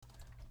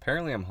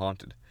Apparently I'm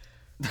haunted.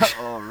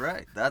 All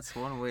right, that's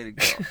one way to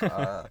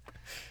go.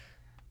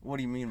 What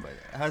do you mean by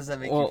that? How does that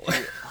make you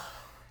feel?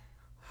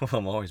 Well,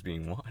 I'm always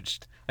being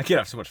watched. I get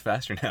off so much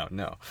faster now.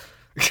 No.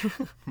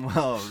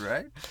 Well,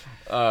 right?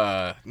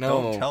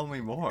 No. Don't tell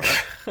me more.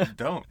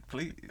 Don't,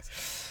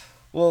 please.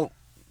 Well,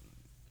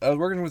 I was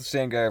working with the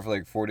same guy for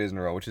like 4 days in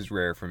a row, which is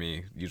rare for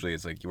me. Usually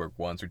it's like you work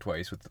once or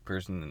twice with the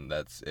person and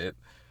that's it.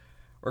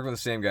 Working with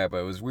the same guy, but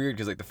it was weird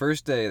because like the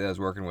first day that I was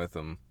working with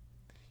him,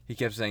 he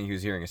kept saying he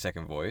was hearing a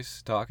second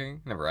voice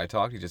talking. Whenever I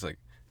talked, he'd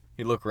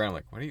look around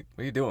like, what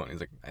are you doing? He's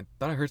like, I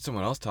thought I heard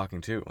someone else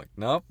talking too. I'm like,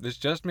 nope, it's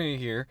just me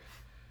here.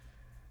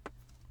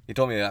 He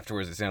told me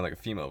afterwards it sounded like a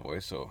female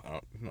voice, so I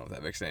don't know if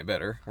that makes it any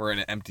better. We're in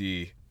an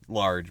empty,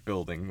 large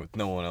building with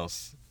no one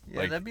else.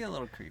 Yeah, that'd be a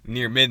little creepy.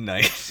 Near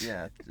midnight.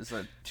 Yeah, just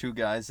like 2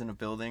 guys in a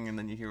building and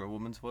then you hear a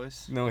woman's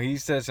voice. No, he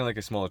said it sounded like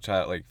a small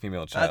child, like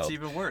female child. That's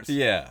even worse.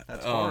 Yeah.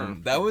 That's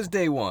horrible. That was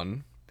day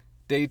 1.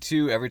 Day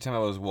 2, every time I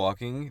was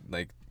walking,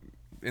 like,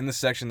 in the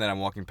section that I'm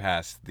walking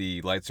past,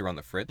 the lights are on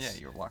the fritz. Yeah,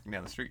 you're walking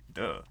down the street.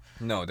 Duh.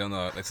 No, don't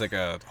know. It's like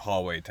a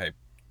hallway type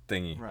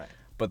thingy. Right.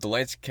 But the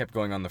lights kept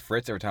going on the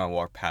fritz every time I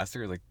walked past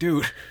her. Like,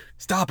 dude,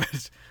 stop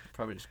it.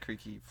 Probably just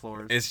creaky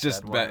floors. It's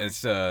just bad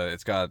wiring.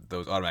 it's got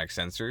those automatic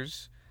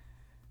sensors.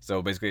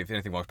 So basically, if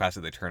anything walks past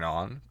it, they turn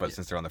on. But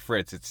since they're on the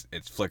fritz,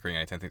 it's flickering.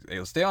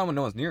 It'll stay on when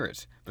no one's near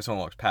it. But if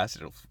someone walks past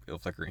it, it'll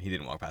flicker. And he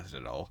didn't walk past it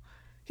at all.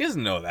 He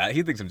doesn't know that.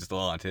 He thinks I'm just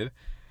haunted.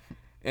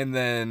 And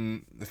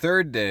then the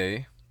third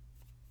day,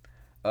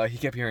 he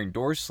kept hearing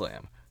doors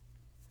slam.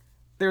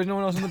 There was no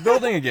one else in the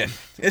building again.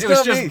 It's it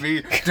was not just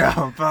me.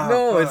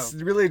 No, it's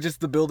really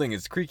just the building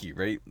is creaky,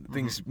 right?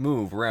 Things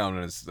move around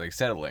and it's like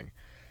settling.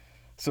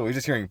 So he's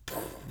just hearing.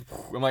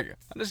 I'm like,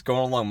 I'm just going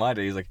along my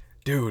day. He's like,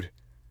 dude,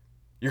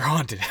 you're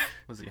haunted.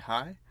 Was he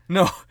high?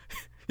 No,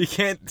 he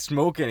can't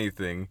smoke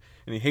anything,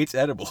 and he hates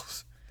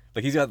edibles.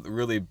 Like he's got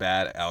really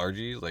bad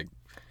allergies. Like,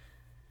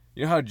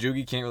 you know how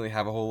Jugi can't really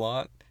have a whole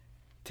lot.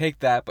 Take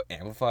that, but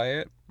amplify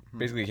it.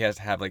 Basically, he has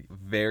to have like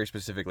very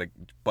specific, like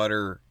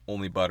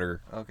only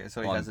butter. Okay,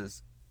 so he has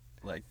his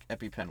like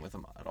EpiPen with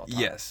him at all times.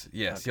 Yes.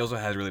 Okay. He also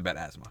has really bad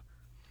asthma.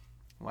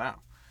 Wow,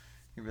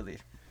 he really.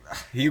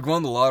 He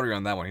won the lottery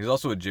on that one. He's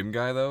also a gym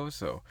guy though,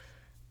 so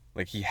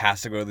like he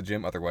has to go to the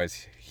gym,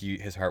 otherwise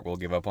his heart will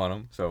give up on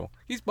him. So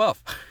he's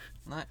buff.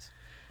 Nice.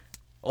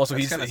 Also,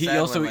 That's he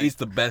also eats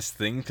the best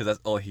thing because that's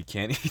all he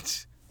can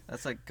eat.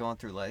 That's like going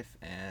through life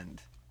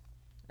and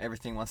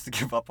everything wants to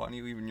give up on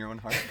you, even your own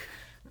heart.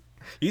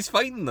 He's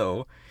fighting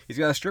though. He's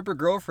got a stripper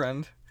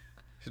girlfriend.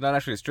 She's not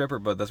actually a stripper,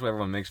 but that's why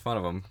everyone makes fun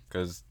of him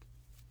because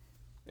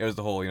it was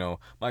the whole,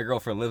 my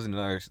girlfriend lives in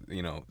another,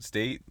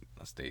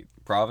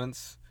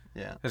 province.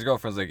 Yeah. His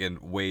girlfriend's like in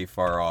way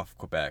far off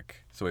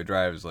Quebec, so he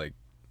drives like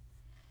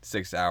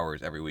 6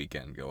 hours every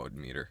weekend to go out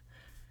and meet her.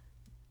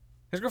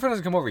 His girlfriend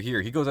doesn't come over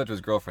here. He goes out to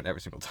his girlfriend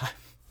every single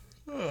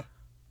time.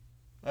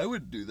 I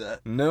would do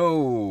that.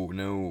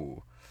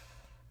 No.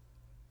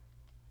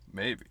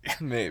 Maybe.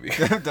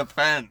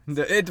 Depends.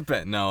 It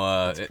depends.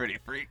 No, it's pretty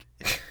freaky.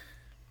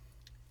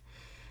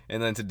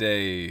 And then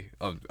today,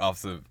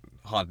 off the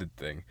haunted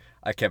thing,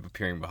 I kept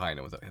appearing behind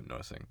him without him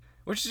noticing.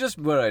 Which is just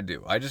what I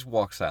do. I just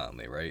walk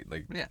silently, right?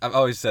 Like, yeah. I've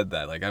always said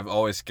that. Like, I've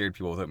always scared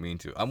people without meaning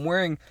to. I'm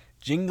wearing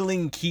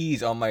jingling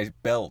keys on my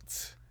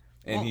belt,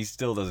 and he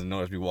still doesn't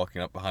notice me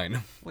walking up behind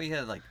him. Well, you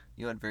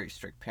had very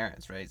strict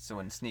parents, right? So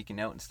when sneaking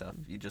out and stuff,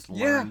 you just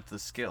learned the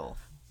skill.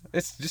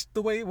 It's just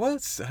the way it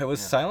was. I was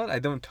silent. I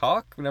don't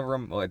talk whenever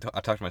I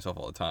talk to myself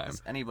all the time.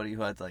 Anybody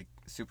who had, like,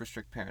 super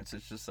strict parents,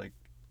 it's just like,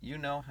 you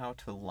know how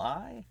to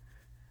lie-ish,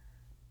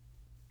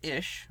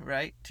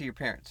 right? To your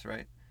parents,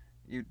 right?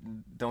 You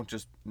don't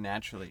just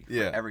naturally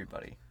for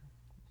everybody.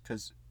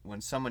 Because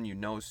when someone you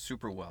know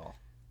super well,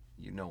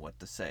 you know what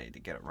to say to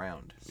get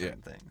around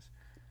certain things.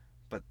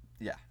 But,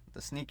 yeah,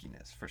 the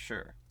sneakiness, for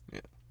sure.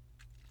 Yeah.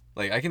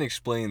 Like, I can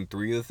explain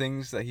 3 of the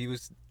things that he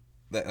was...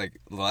 That, like,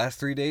 the last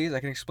 3 days I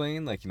can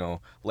explain. Like,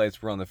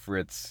 lights were on the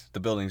fritz,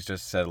 the building's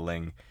just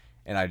settling,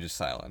 and I'm just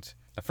silent.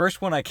 The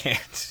first one I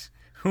can't.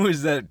 Who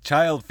is that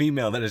child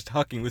female that is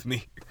talking with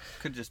me?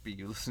 Could just be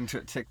you listening to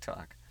a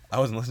TikTok. I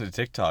wasn't listening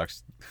to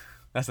TikToks.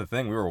 That's the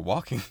thing. We were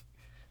walking.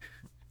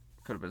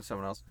 Could have been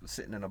someone else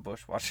sitting in a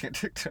bush watching a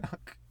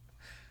TikTok.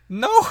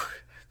 No!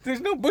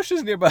 There's no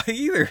bushes nearby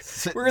either.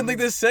 We're in, like,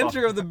 the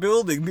center of the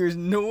building. There's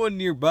no one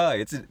nearby.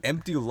 It's an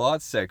empty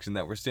lot section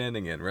that we're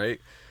standing in,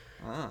 right?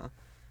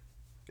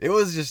 It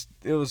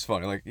was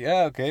funny. Like,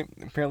 yeah, okay.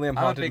 Apparently I'm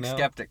haunted now. I'm a big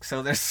skeptic,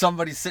 so there's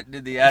somebody sitting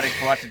in the attic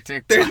watching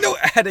TikTok. There's no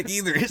attic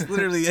either. It's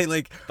literally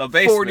like the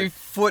basement.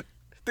 40-foot.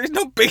 There's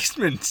no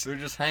basement. They're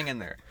just hanging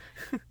there.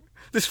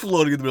 Just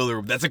floating in the middle of the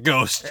room. That's a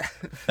ghost.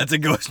 That's a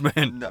ghost,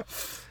 man. No.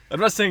 I'm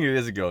not saying it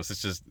is a ghost.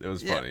 It's just, it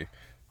was funny.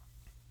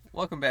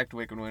 Welcome back to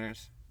Wicked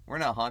Winters. We're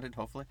not haunted,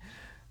 hopefully.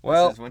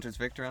 Well, this is Winters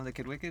Victor on the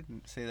Kid Wicked.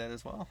 Say that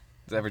as well.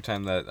 Every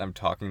time that I'm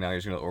talking now, you're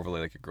just going to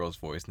overlay like a girl's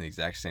voice and the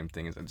exact same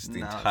thing as just the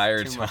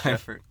entire time.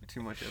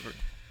 Too much effort.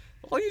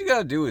 All you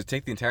gotta do is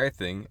take the entire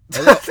thing.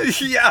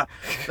 Yeah,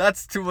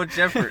 that's too much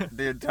effort.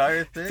 The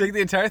entire thing? Take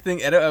the entire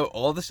thing, edit out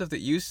all the stuff that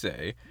you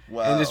say,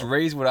 Wow. and just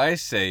raise what I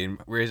say and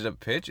raise it up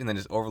pitch, and then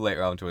just overlay it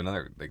onto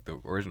another, like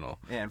the original.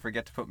 Yeah, and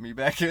forget to put me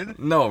back in?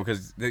 No,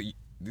 because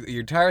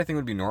your entire thing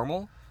would be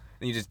normal,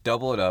 and you just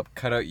double it up,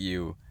 cut out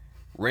you,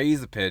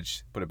 raise the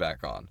pitch, put it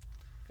back on.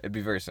 It'd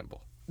be very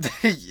simple.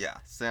 Yeah,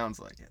 sounds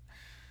like it.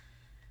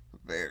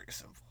 Very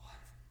simple.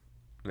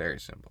 Very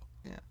simple.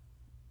 Yeah.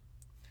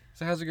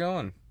 So how's it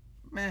going?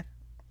 Meh.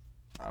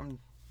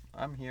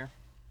 I'm here,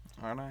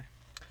 aren't I?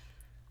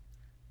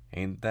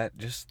 Ain't that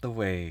just the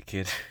way,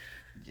 kid?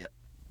 Yep.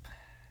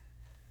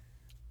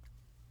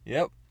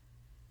 Yep.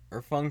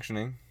 We're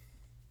functioning.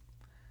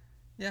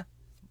 Yeah.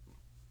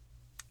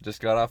 Just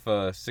got off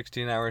a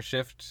 16-hour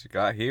shift.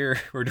 Got here.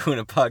 We're doing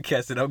a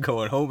podcast and I'm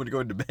going home and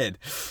going to bed.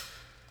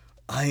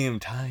 I am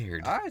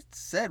tired. I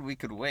said we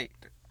could wait,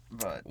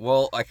 but...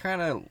 Well, I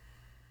kind of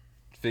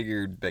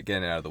figured that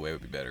getting it out of the way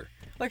would be better.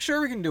 Like,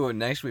 sure, we can do it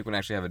next week when I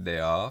actually have a day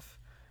off.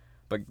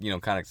 But, you know,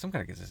 some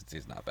kind of consistency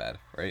is not bad,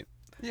 right?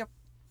 Yep.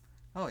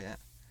 Oh, yeah.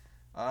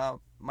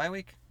 My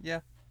week,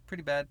 yeah,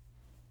 pretty bad.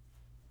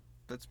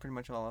 That's pretty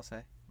much all I'll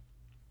say.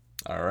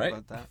 All right.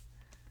 About that.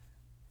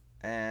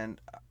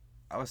 And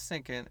I was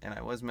thinking, and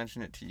I was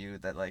mentioning it to you,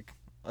 that, like,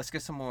 let's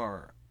get some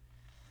more...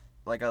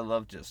 Like, I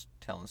love just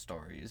telling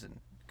stories and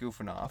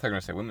goofing I off. thought you were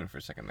going to say women for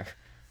a second there.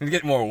 We need to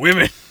get more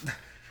women.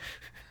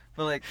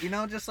 But, like, you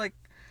know, just, like,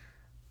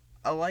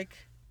 I like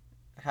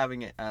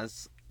having it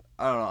as...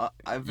 I don't know.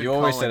 I've been You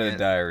always calling said a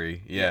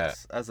diary. Yeah.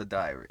 Yes, as a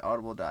diary,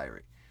 audible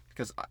diary,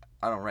 because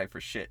I don't write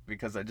for shit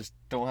because I just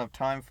don't have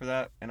time for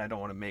that and I don't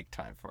want to make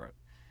time for it.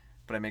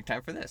 But I make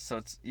time for this, so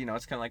it's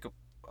it's kind of like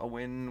a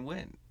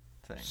win-win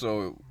thing.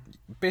 So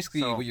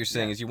basically, what you're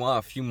saying is you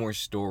want a few more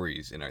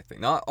stories in our thing,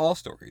 not all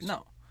stories.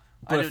 No,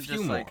 but I a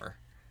few more.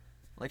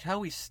 Like how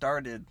we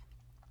started,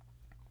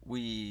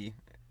 we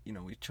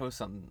chose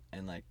something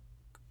and like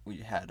we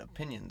had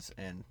opinions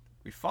and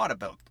we fought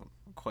about them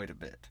quite a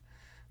bit.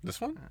 This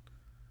one?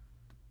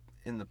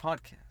 In the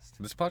podcast.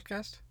 This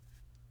podcast?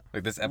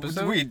 Like this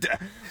episode?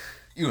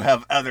 You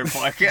have other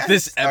podcasts?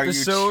 This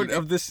episode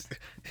of this...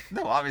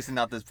 No, obviously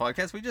not this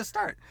podcast. We just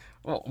start.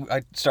 Well,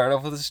 I start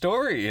off with a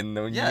story, and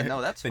then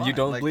that's then fine. you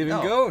don't believe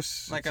in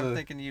ghosts. Like, I'm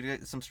thinking you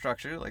get some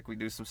structure. Like, we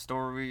do some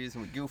stories,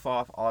 and we goof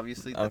off.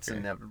 Obviously, that's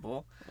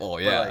inevitable. Oh,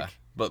 yeah.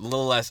 But a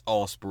little less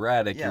all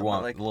sporadic. Yeah, you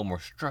want a little more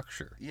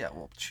structure. Yeah,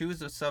 well,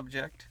 choose a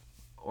subject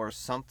or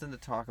something to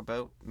talk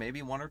about.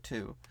 Maybe one or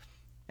two.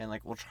 And,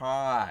 like, we'll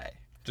try.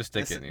 Just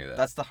stick it near that.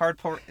 That's the hard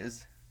part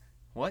is...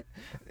 What?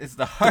 It's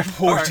the hard part. The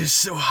port is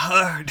so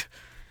hard.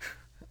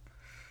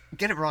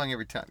 Get it wrong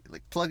every time.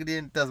 Like, plug it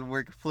in, doesn't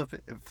work, flip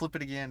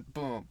it again,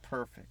 boom,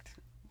 perfect.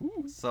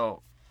 Ooh.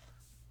 So,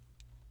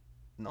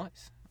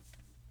 nice.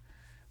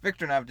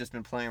 Victor and I have just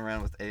been playing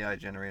around with AI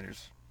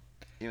generators,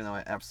 even though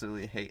I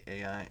absolutely hate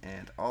AI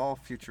and all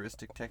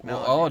futuristic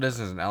technology. Well, all it is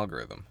an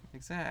algorithm.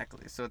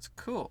 Exactly, so it's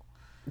cool.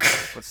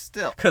 But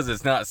still. Because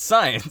it's not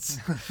science.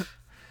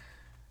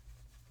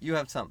 You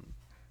have something.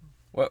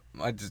 What?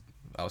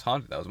 I was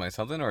haunted. That was my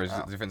something, or is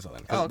it a different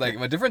something? Oh, okay. Like,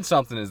 my different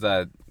something is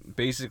that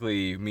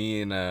basically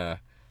me and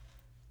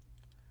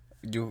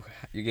you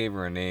gave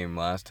her a name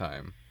last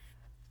time.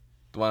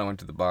 The one I went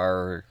to the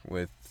bar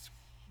with.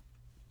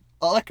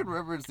 All I can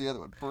remember is the other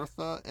one,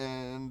 Bertha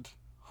and.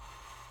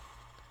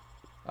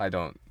 I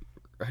know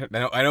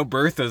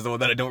Bertha's the one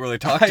that I don't really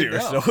talk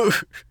to. So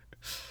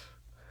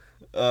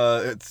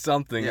it's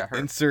something. Yeah, her.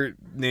 Insert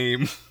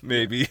name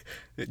maybe.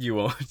 You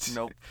won't.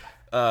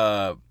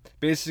 Nope.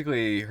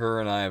 Basically, her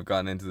and I have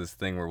gotten into this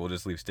thing where we'll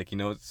just leave sticky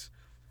notes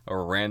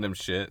or random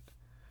shit.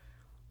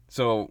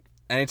 So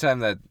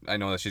anytime that I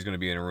know that she's going to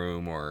be in a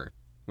room, or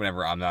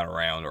whenever I'm not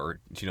around, or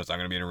she knows I'm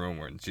going to be in a room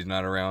when she's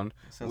not around.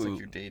 Sounds like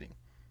you're dating.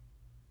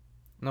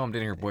 No, I'm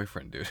dating her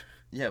boyfriend, dude.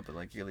 Yeah, but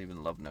like you're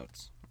leaving love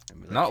notes.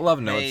 Like, not love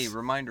notes. Hey,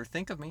 reminder,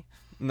 think of me.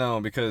 No,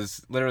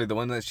 because literally the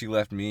one that she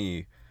left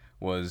me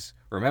was,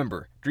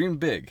 remember, dream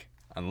big,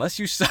 unless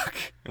you suck.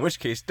 In which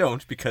case,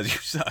 don't, because you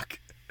suck.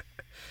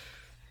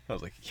 I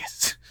was like,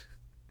 yes.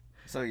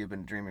 So you've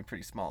been dreaming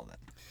pretty small then.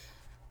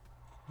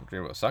 I'm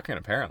dreaming about sucking,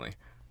 apparently.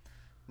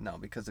 No,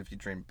 because if you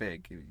dream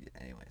big,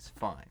 anyways,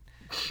 fine.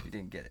 You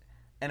didn't get it.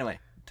 Anyway,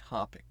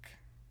 topic.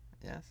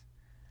 Yes?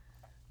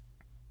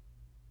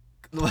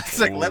 It's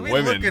like, let me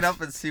look it up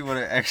and see what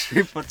it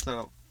actually puts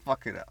on.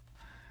 Fuck it up.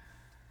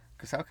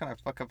 Because how can I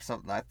fuck up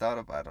something I thought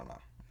of? I don't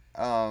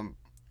know.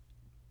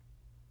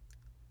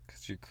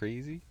 Because you're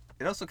crazy?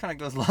 It also kind of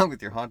goes along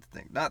with your haunted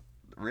thing. Not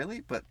really,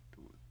 but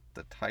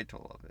the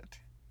title of it.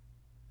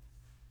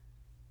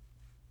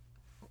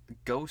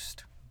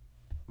 Ghost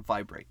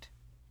vibrate.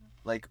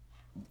 Like...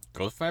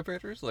 Ghost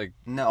vibrators? Like...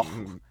 No.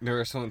 There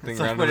are something it's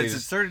like when it's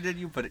inserted in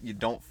you, but you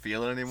don't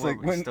feel it anymore.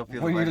 It's like you still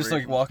feel when you're just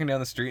like walking down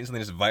the street and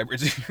something just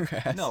vibrates in your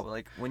ass. No,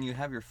 like when you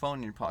have your phone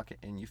in your pocket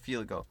and you feel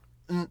it go...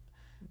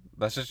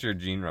 That's just your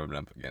gene rubbing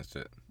up against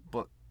it.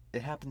 But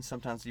it happens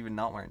sometimes even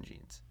not wearing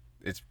jeans.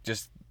 It's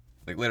just,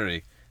 like,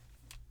 literally...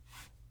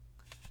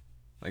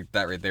 Like,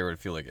 that right there would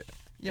feel like it.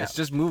 Yeah. It's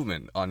just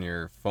movement on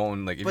your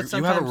phone. Like, if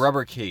you have a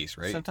rubber case,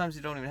 right? Sometimes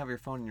you don't even have your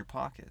phone in your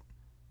pocket.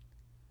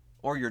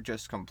 Or you're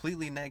just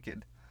completely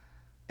naked.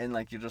 And,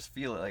 like, you just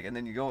feel it. Like, and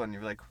then you go and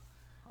you're like,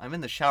 I'm in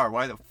the shower.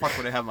 Why the fuck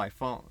would I have my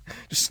phone?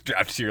 Just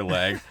strapped to your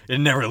leg. It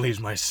never leaves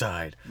my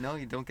side. No,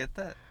 you don't get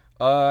that?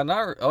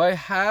 I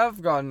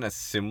have gotten a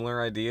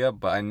similar idea,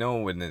 but I know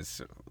when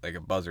it's, like, a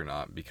buzz or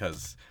not,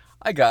 because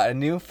I got a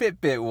new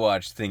Fitbit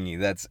watch thingy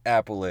that's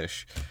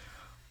Apple-ish.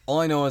 All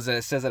I know is that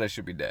it says that I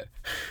should be dead.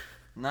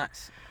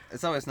 Nice.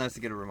 It's always nice to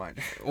get a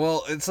reminder.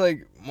 Well, it's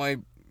like my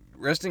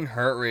resting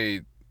heart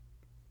rate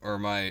or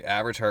my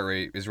average heart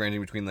rate is ranging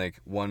between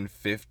like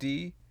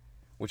 150,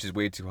 which is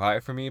way too high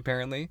for me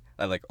apparently,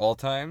 at like all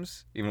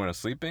times, even when I'm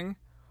sleeping,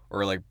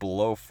 or like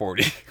below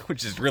 40,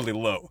 which is really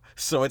low.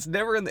 So it's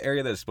never in the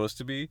area that it's supposed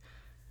to be.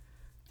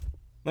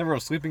 Whenever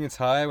I'm sleeping, it's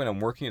high. When I'm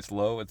working, it's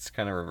low. It's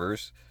kind of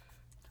reverse.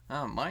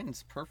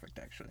 Mine's perfect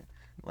actually.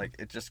 Like,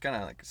 it just kind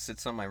of like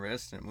sits on my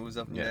wrist and it moves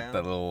up and down. Yeah,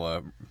 that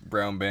little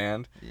brown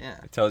band. Yeah.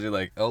 It tells you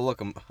like, oh look,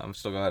 I'm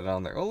still got it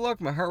on there. Oh look,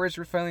 my heart rate's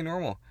finally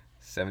normal.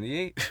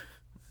 78.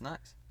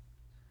 Nice.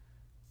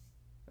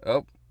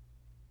 Oh.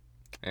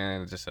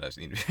 And it just says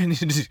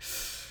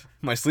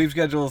my sleep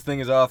schedule thing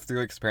is off through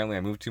it because apparently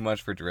I move too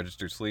much for it to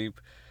register sleep.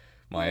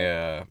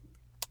 My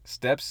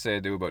steps say I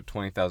do about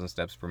 20,000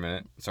 steps per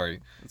minute.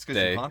 Sorry, it's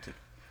because you're haunted.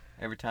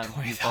 Every time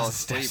you fall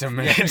asleep. Steps a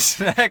minute. Yeah,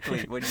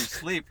 exactly. When you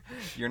sleep,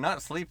 you're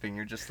not sleeping.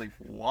 You're just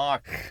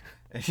sleepwalking.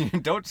 And you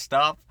don't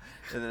stop.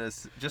 And then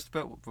it's just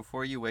about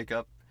before you wake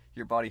up,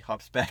 your body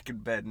hops back in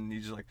bed, and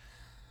you're just like,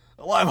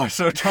 why am I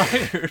so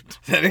tired?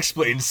 That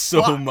explains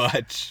so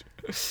much.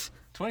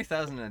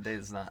 20,000 in a day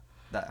is not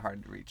that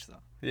hard to reach, though.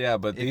 Yeah,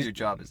 but if your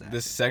job is active.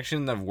 This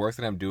section of work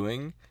that I'm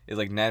doing is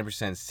like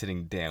 90%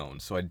 sitting down,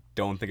 so I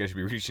don't think I should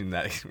be reaching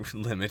that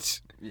limit.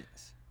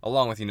 Yes.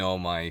 Along with,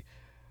 my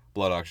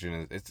blood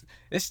oxygen.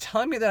 It's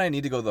telling me that I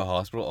need to go to the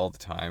hospital all the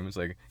time. It's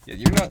like, yeah,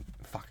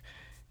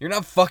 you're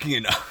not fucking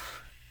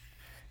enough.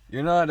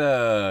 You're not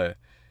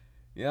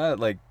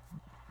like,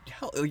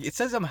 it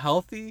says I'm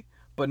healthy,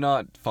 but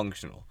not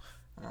functional.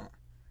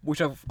 Which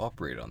I've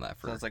operated on that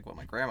for. Sounds like what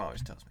my grandma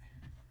always tells me.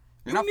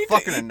 You're not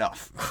fucking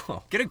enough.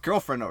 Get a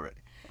girlfriend already.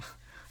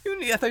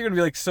 I thought you were going to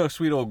be like, so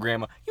sweet old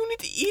grandma. You need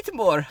to eat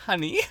more,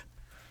 honey.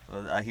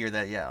 Well, I hear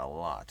that, a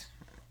lot.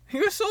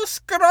 You're so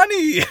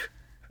scrawny.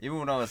 Even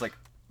when I was,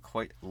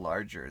 quite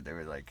larger, they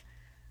were like,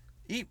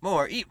 eat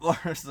more.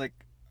 It's like,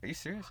 are you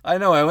serious? I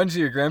know. I went to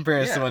your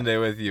grandparents one day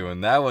with you,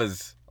 and that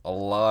was a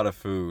lot of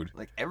food.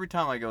 Like, every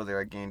time I go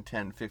there, I gain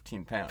 10,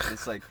 15 pounds.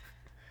 It's like,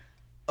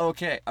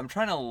 okay, I'm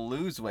trying to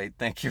lose weight.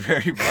 Thank you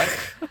very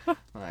much.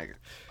 Like,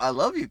 I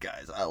love you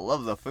guys. I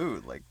love the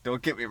food. Like,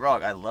 don't get me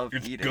wrong. I love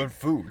eating. It's good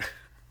food.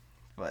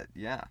 But,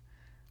 yeah.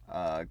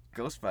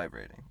 Ghost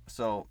vibrating.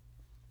 So,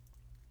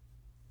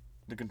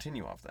 to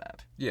continue off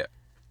that. Yeah.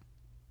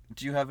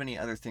 Do you have any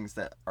other things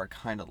that are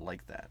kind of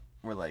like that?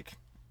 Where, like,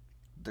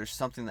 there's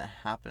something that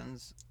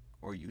happens,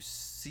 or you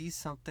see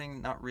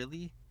something, not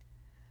really?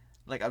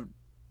 Like,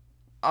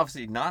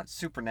 obviously not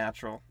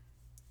supernatural,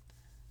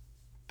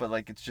 but,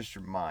 like, it's just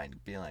your mind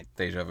being like...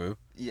 Deja vu?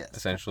 Yes.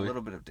 Essentially. A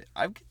little bit of...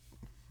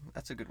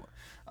 That's a good one.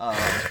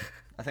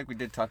 I think we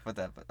did talk about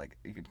that, but, like,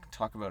 you could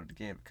talk about it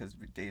again because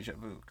deja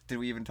vu. Did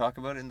we even talk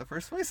about it in the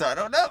first place? I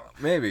don't know.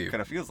 Maybe.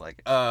 Kind of feels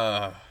like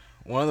it.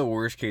 One of the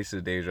worst cases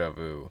of deja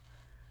vu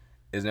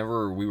is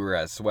whenever we were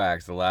at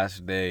SWAX, the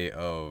last day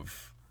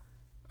of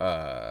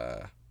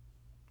that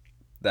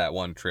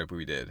one trip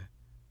we did.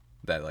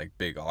 That, like,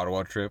 big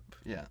Ottawa trip.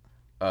 Yeah.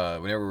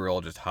 Whenever we were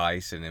all just high,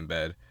 sitting in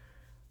bed.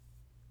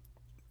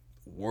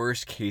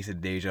 Worst case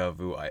of deja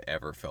vu I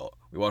ever felt.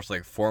 We watched,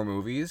 like, 4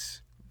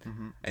 movies.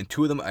 Mm-hmm. And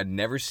 2 of them I'd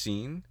never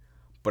seen.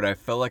 But I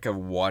felt like I've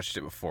watched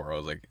it before. I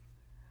was like...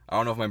 I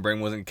don't know if my brain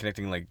wasn't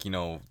connecting, like,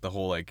 the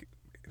whole, like...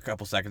 a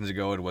couple seconds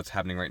ago to what's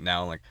happening right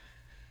now. Like...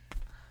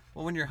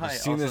 Well, when you're high,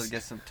 also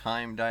get some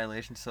time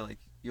dilation. So, like,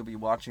 you'll be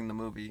watching the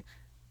movie,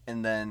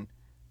 and then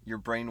your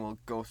brain will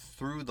go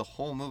through the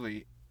whole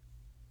movie,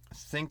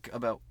 think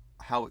about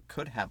how it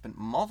could happen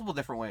multiple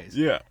different ways.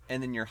 Yeah.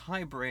 And then your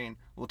high brain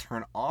will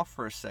turn off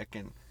for a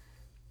second.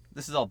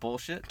 This is all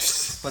bullshit,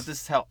 but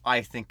this is how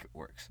I think it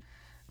works.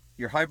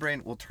 Your high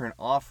brain will turn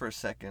off for a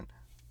second.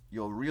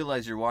 You'll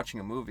realize you're watching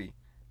a movie,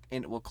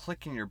 and it will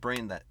click in your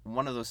brain that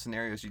one of those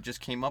scenarios you just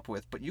came up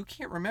with, but you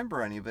can't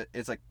remember any of it.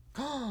 It's like,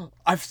 oh,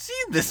 I've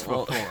seen this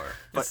before,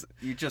 but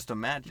you just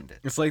imagined it.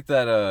 It's like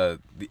that,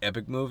 the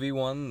Epic movie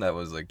one that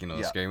was like,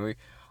 the scary movie.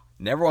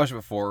 Never watched it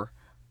before,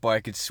 but I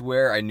could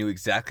swear I knew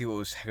exactly what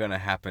was going to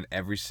happen,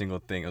 every single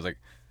thing. I was like...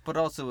 But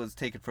also it was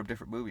taken from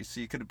different movies, so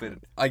you could have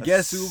been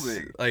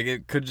assuming. Like,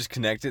 it could just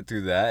connect it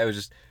through that.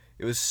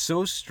 It was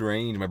so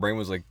strange. My brain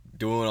was like,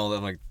 doing all that.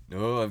 I'm like,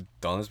 oh, I've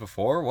done this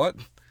before? What?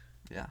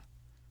 Yeah.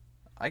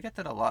 I get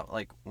that a lot,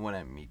 like, when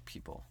I meet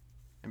people.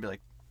 And be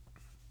like,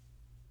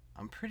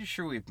 I'm pretty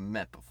sure we've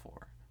met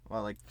before.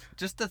 Well, like,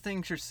 just the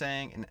things you're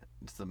saying and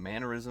the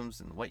mannerisms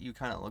and what you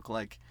kind of look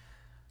like.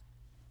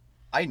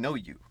 I know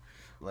you.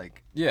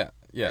 Like... Yeah.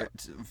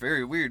 It's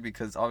very weird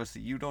because,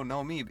 obviously, you don't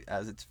know me,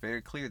 as it's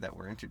very clear that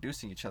we're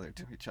introducing each other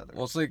to each other.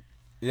 Well, it's like...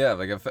 Yeah,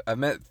 like I've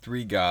met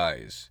 3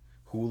 guys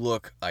who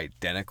look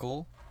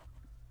identical,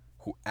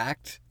 who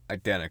act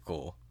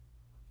identical,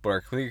 but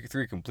are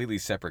 3 completely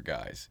separate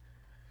guys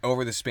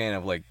over the span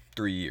of like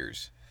 3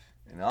 years.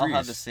 And they all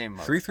have the same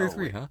mark.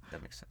 333, huh?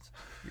 That makes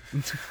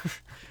sense.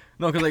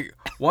 No, because like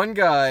one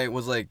guy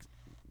was like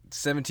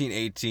 17,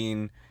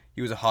 18.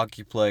 He was a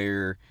hockey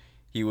player.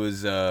 He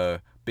was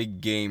a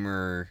big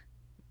gamer,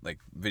 like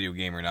video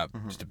gamer, not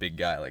just a big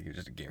guy. Like he was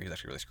just a gamer. He was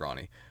actually really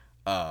scrawny.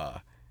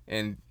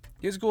 And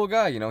he was a cool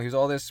guy. You know, he was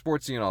all this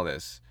sportsy and all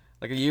this.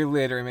 Like a year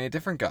later, he made a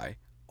different guy,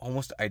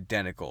 almost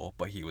identical,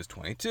 but he was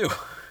 22.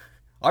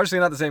 Obviously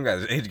not the same guy.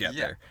 There's an age gap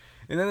there.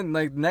 And then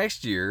like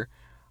next year,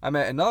 I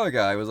met another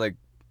guy who was like,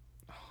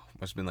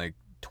 must have been like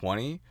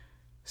 20.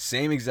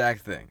 Same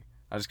exact thing.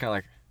 I was just kind of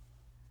like,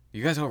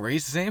 you guys all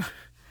raised the same?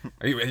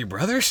 Are you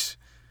brothers?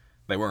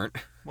 They weren't.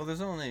 Well,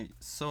 there's only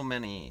so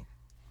many,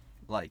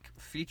 like,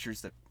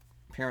 features that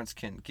parents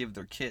can give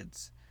their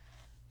kids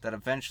that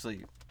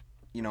eventually,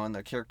 you know, in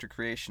their character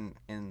creation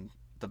in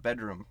the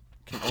bedroom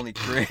can only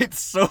create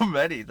so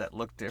many that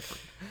look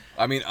different.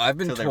 I mean, I've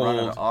been they run out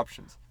told of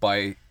options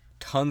by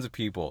tons of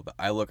people that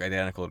I look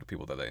identical to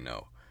people that I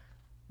know.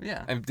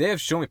 Yeah. And they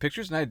have shown me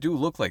pictures, and I do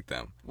look like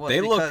them. Well,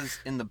 they because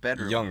look in the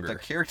bedroom, younger. the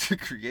character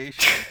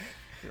creation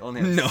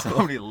only has so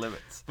many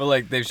limits. But,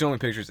 like, they've shown me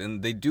pictures,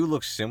 and they do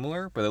look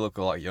similar, but they look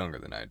a lot younger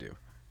than I do.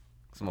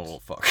 Because I'm a little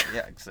fuck.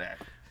 Yeah,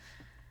 exactly.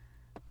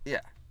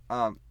 Yeah.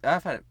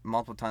 I've had it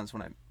multiple times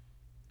when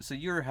so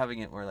you're having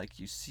it where, like,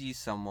 you see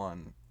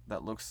someone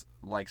that looks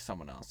like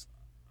someone else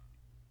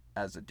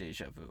as a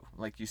deja vu.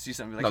 Like, you see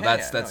something like, no,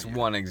 hey, that's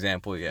one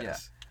example, yes. Yeah.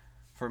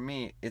 For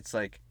me, it's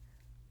like,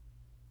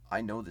 I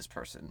know this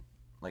person.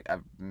 Like,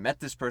 I've met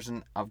this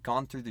person. I've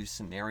gone through these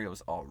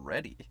scenarios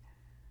already.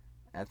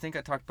 And I think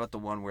I talked about the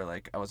one where,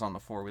 like, I was on the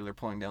 4-wheeler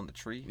pulling down the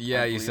tree.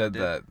 Yeah, you said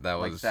that. That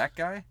was... Like, that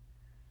guy,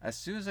 as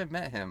soon as I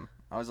met him,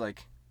 I was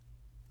like,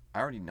 I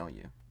already know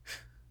you.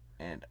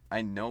 And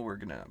I know we're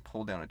going to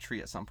pull down a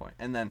tree at some point.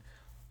 And then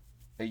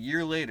a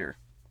year later,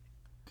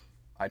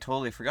 I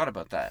totally forgot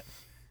about that.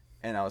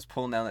 And I was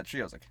pulling down that tree.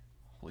 I was like,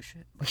 holy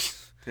shit. Like,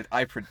 did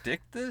I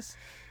predict this?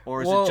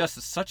 Or is it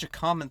just such a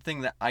common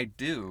thing that I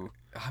do?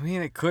 I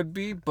mean, it could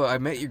be, but I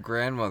met your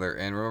grandmother,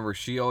 and remember,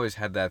 she always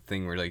had that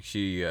thing where, like,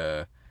 she,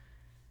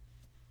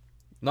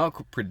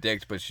 not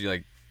predict, but she,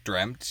 like,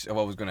 dreamt of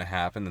what was going to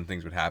happen, and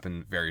things would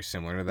happen very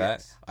similar to that.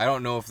 Yes. I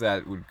don't know if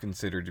that would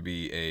consider to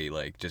be a,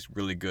 like, just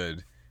really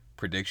good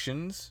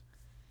predictions.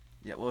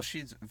 Yeah, well,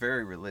 she's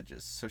very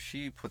religious, so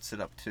she puts it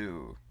up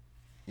to,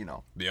 you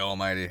know... The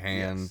almighty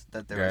hand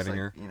that there guiding was, like,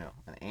 her. you know,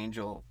 an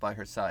angel by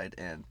her side,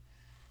 and,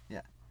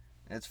 yeah.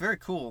 And it's very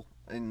cool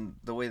in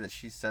the way that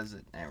she says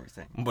it and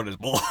everything. But it's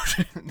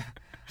bullshit.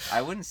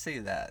 I wouldn't say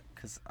that,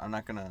 because I'm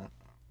not going to...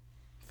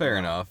 Fair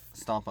enough.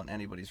 Stomp on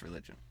anybody's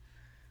religion.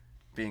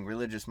 Being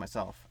religious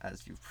myself,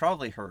 as you've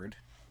probably heard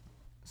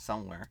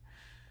somewhere.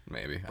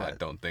 Maybe. I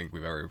don't think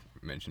we've ever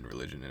mentioned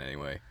religion in any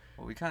way.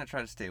 Well, we kind of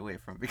try to stay away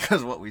from it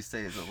because what we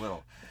say is a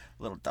little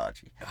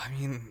dodgy. I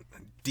mean,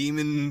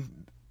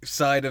 demon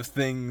side of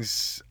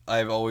things,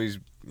 I've always,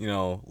 you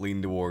know,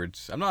 leaned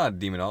towards. I'm not a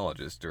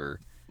demonologist or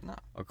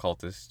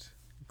occultist.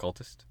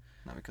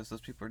 No, because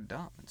those people are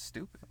dumb and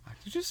stupid.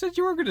 You just said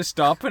you weren't going to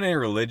stop in a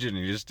religion,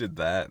 and you just did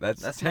that.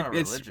 That's not a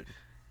religion.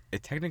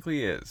 It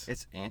technically is.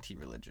 It's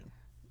anti-religion.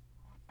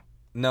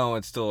 No,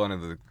 it's still under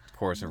the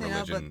course of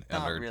religion but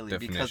not under really,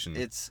 definition.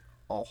 Because it's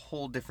a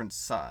whole different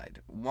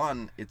side.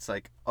 One, it's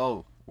like,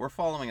 oh, we're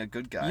following a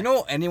good guy. You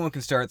know, anyone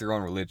can start their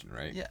own religion,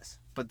 right? Yes,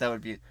 but that would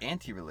be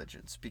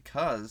anti-religions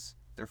because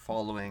they're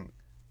following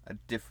a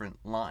different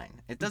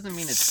line. It doesn't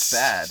mean it's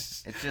bad.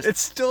 It's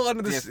still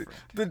under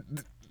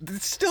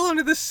it's still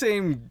under the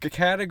same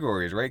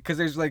categories, right? Because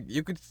there's like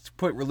you could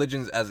put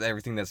religions as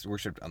everything that's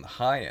worshipped on the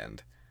high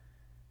end,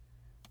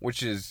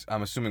 which is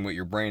I'm assuming what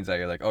your brain's at.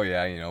 You're like, oh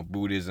yeah, you know,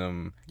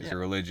 Buddhism is a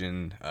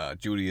religion,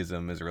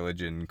 Judaism is a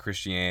religion,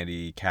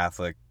 Christianity,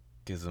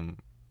 Catholicism,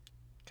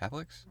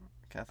 Catholics,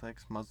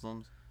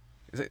 Muslims.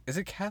 Is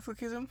it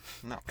Catholicism?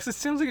 No, because it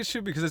sounds like it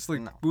should be because it's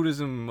like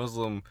Buddhism,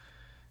 Muslim.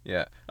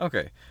 Yeah,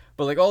 okay,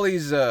 but like all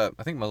these, I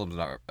think Muslim's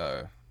not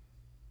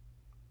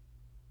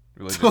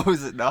religion. Oh,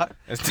 is it not?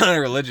 It's not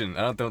a religion.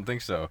 I don't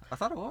think so. I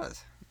thought it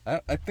was.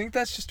 I think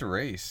that's just a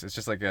race. It's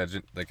just like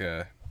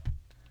a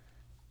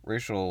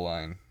racial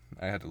line.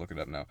 I had to look it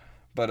up now,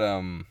 but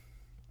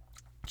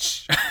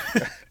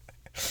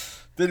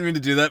didn't mean to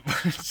do that,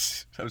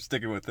 but I'm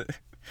sticking with it.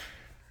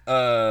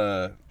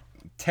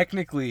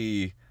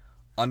 Technically,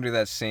 under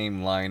that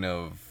same line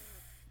of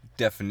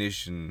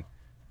definition,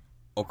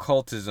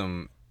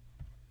 occultism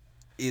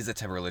is a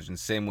type of religion,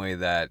 same way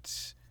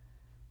that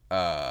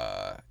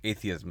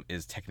atheism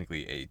is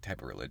technically a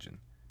type of religion.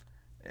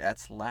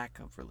 That's lack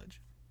of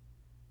religion.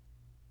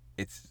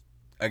 It's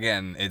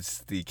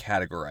the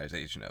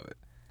categorization of it.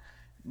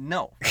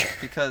 No,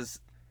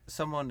 because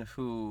someone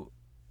who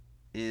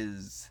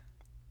is,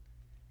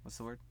 what's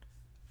the word?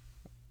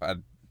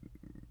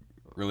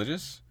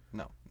 Religious?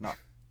 No, not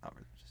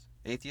religious.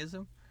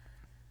 Atheism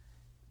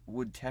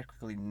would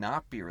technically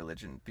not be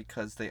religion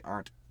because they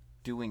aren't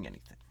doing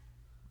anything.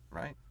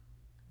 right?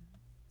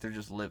 They're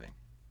just living.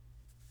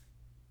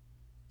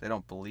 They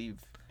don't believe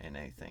in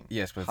anything.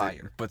 Yes, but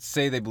higher. But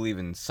say they believe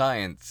in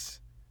science.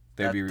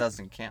 That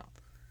doesn't count.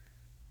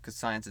 Because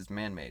science is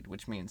man-made,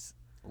 which means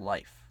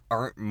life.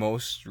 Aren't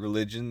most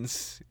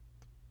religions,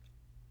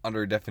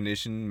 under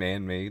definition,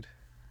 man-made?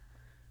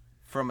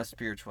 From a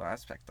spiritual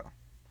aspect, though.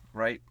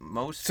 Right?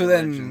 Most so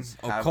religions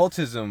then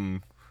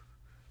occultism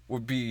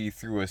would be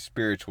through a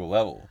spiritual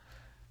level.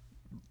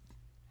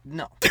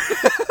 No.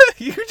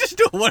 You just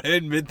don't want to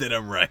admit that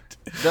I'm right.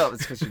 No,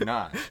 it's because you're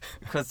not.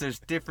 Because there's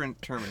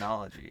different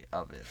terminology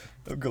of it.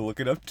 I'll go look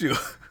it up too.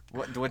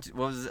 What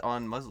was it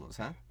on Muslims,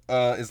 huh?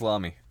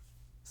 Islami.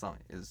 Islami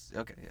is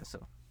okay. Yeah,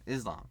 so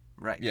Islam,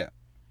 right? Yeah.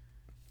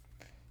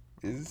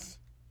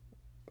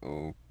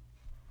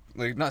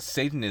 Like not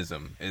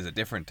Satanism is a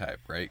different type,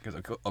 right? Because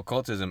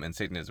occultism and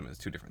Satanism is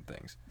two different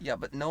things. Yeah,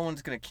 but no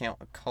one's gonna count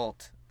a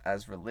cult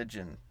as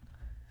religion.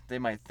 They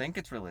might think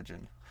it's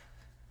religion,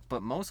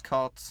 but most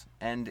cults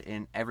end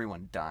in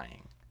everyone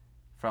dying,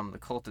 from the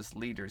cultist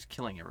leaders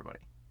killing everybody.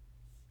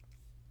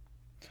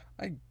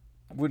 I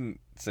wouldn't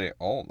say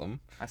all of them.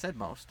 I said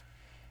most.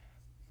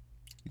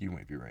 You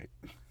might be right.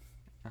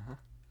 Uh-huh.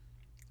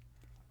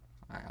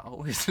 I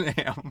always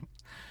am.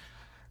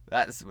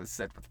 That was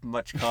said with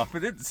much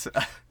confidence.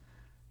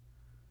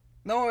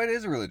 No, it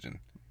is a religion.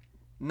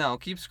 No,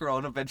 keep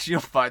scrolling. Eventually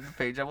you'll find the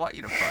page I want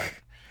you to find.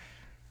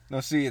 No,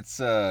 see, it's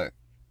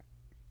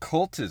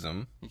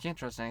cultism. You can't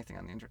trust anything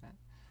on the internet.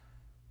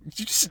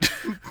 You just...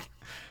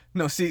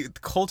 No, see,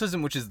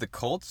 cultism, which is the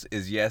cults,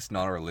 is yes,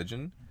 not a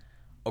religion.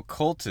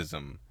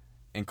 Occultism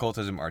and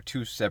cultism are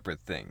two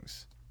separate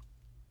things.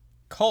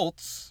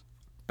 Cults,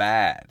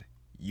 bad,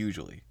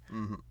 usually.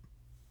 Mm-hmm.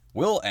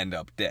 Will end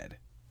up dead,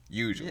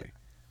 usually.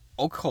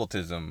 Yeah.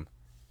 Occultism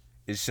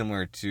is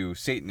similar to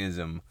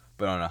Satanism,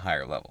 but on a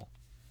higher level.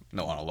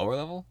 No, on a lower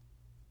level?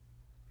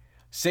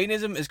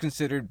 Satanism is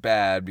considered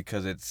bad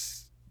because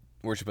it's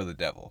worship of the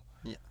devil.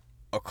 Yeah.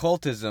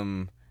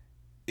 Occultism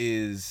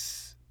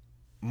is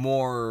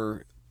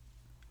more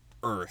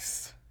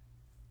earth.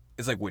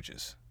 It's like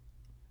witches.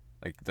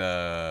 Like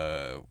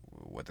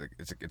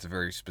it's a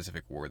very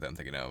specific word that I'm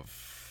thinking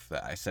of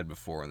that I said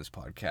before in this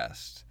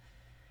podcast.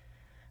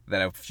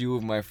 That a few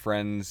of my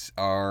friends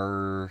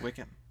are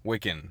Wiccan.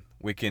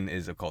 Wiccan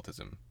is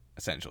occultism,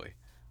 essentially.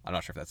 I'm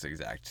not sure if that's the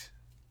exact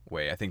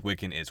way. I think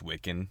Wiccan is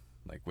Wiccan.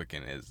 Like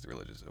Wiccan is the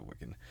religious of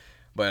Wiccan.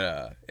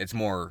 But it's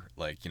more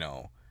like,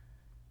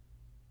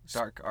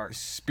 dark art.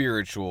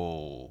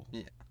 Spiritual.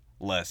 Yeah.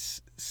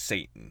 Less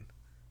Satan.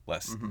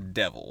 Less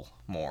devil.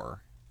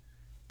 More.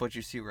 But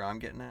you see where I'm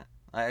getting at?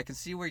 I can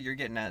see where you're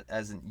getting at,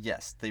 as in,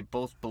 yes, they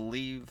both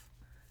believe,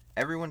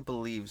 everyone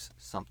believes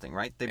something,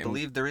 right? They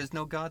believe there is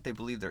no God, they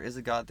believe there is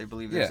a God, they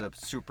believe there's a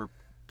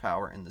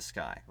superpower in the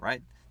sky,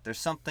 right? There's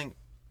something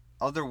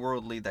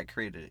otherworldly that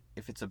created it,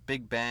 if it's a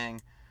Big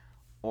Bang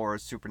or a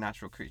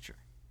supernatural creature.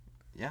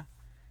 Yeah?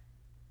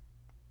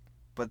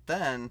 But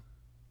then...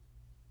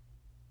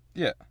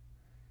 Yeah.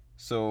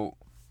 So,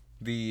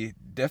 the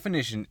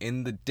definition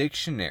in the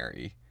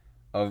dictionary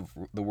of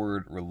the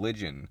word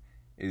religion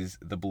is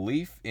the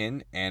belief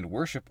in and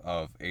worship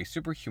of a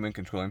superhuman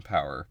controlling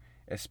power,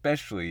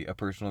 especially a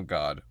personal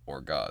god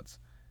or gods.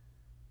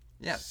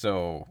 Yeah.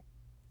 So,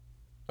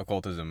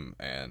 occultism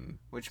and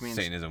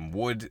Satanism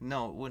would...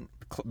 No, it wouldn't.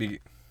 Be...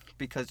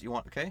 Because you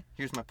want... Okay,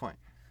 here's my point.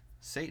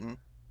 Satan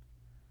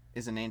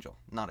is an angel,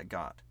 not a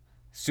god.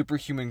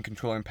 Superhuman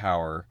controlling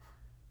power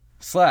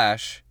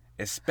 /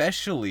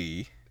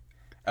 especially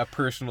a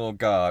personal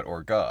god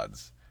or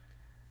gods.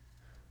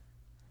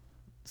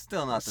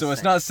 Still not the So same.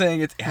 It's not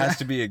saying it has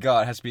to be a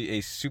god. It has to be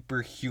a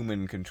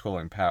superhuman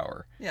controlling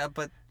power. Yeah,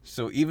 but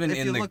so even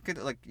if you look at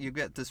it, like, you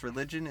get this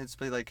religion, it's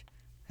be like,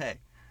 hey,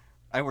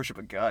 I worship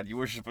a god. You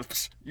worship an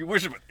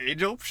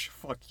angel?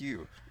 Fuck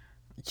you.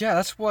 Yeah,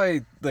 that's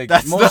why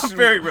that's not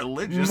very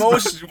religious.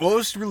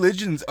 Most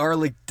religions are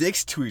like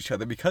dicks to each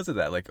other because of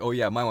that. Like, oh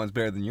yeah, my one's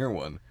better than your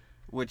one.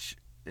 Which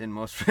in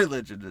most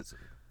religions is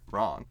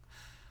wrong.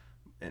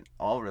 In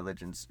all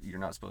religions, you're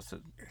not supposed to...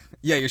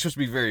 Yeah, you're supposed to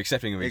be very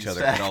accepting of each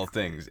other in all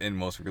things, in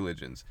most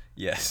religions.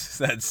 Yes,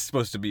 that's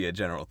supposed to be a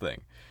general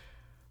thing.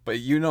 But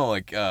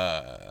like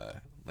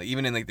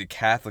even in like the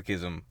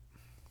Catholicism...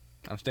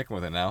 I'm sticking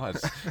with it now.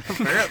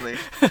 Apparently.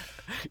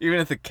 Even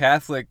if the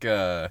Catholic,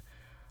 is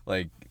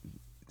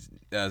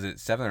it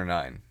 7 or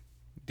 9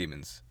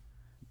 demons?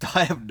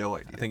 I have no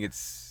idea. I think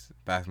it's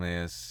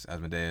Baphomet,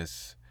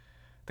 Asmodeus.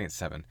 I think it's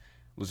 7.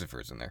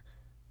 Lucifer's in there.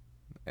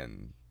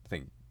 And I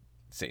think...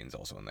 Satan's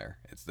also in there.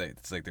 It's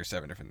like there's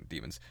 7 different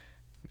demons.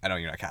 I know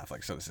you're not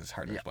Catholic, so this is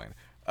hard to explain.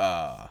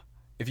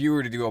 If you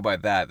were to go by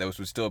that, those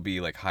would still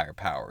be like higher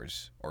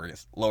powers or I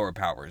guess lower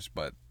powers,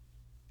 but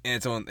in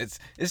its own, it's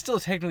still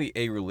technically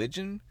a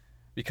religion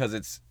because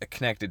it's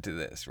connected to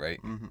this,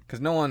 right?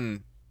 Because no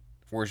one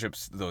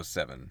worships those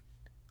 7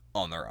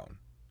 on their own,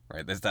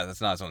 right? That's not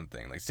its own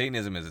thing. Like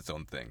Satanism is its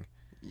own thing.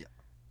 Yeah.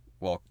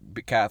 Well,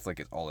 Catholic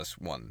is all this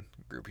one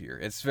group here.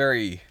 It's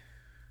very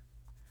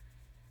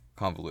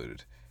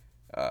convoluted.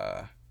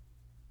 Why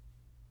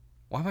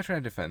am I trying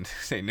to defend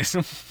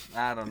Satanism?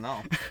 I don't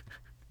know.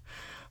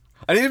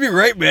 I need to be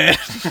right, man.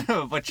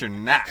 But you're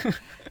not.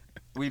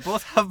 We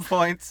both have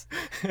points.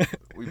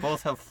 We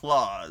both have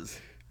flaws.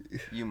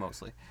 You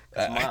mostly.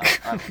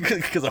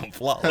 Because I'm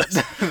flawless.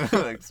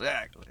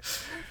 Exactly.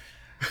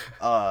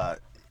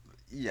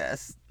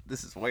 Yes,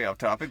 this is way off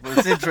topic, but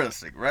it's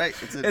interesting, right?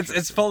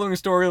 It's following a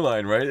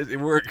storyline, right? It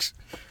works.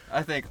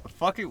 I think,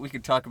 fuck it, we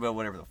can talk about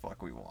whatever the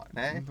fuck we want,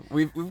 eh?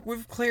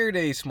 We've cleared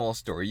a small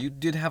story. You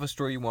did have a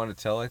story you wanted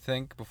to tell, I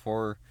think,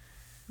 before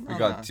we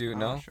got to...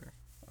 No? Sure.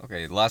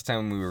 Okay, last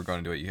time we were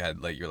going to do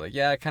it, you're like,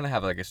 yeah, I kind of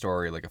have like a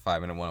story, like a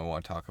 5-minute one I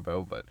want to talk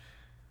about, but...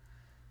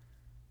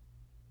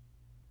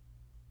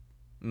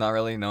 Not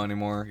really? No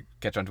anymore?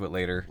 Catch on to it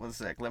later? 1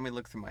 sec, let me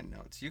look through my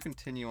notes. You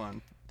continue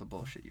on the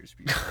bullshit you're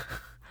speaking.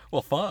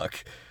 Well,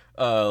 fuck.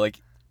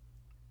 Like,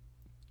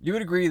 you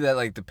would agree that,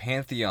 like, the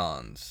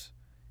pantheons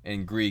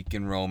in Greek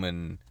and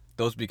Roman,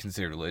 those would be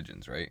considered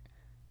religions, right?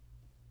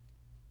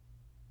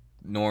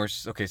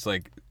 Norse, okay, so,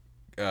 like,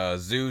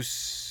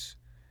 Zeus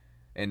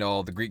and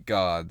all the Greek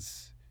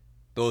gods,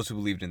 those who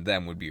believed in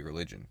them would be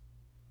religion.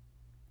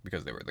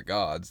 Because they were the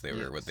gods, they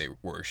were what they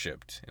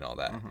worshipped and all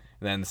that. Mm-hmm. And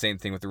then the same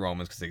thing with the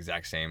Romans, because the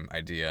exact same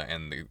idea,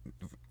 and the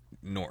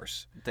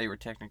Norse. They were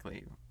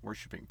technically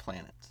worshipping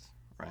planets,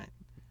 right?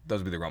 Those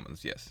would be the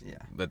Romans, yes. Yeah.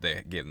 That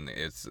they gave them,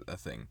 it's a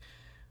thing.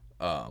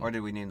 Or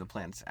did we name the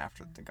planets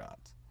after the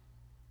gods?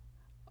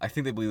 I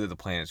think they believe that the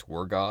planets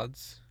were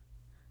gods.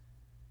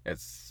 I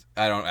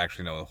don't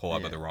actually know a whole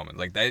lot about the Romans.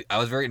 Like, I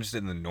was very interested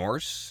in the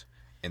Norse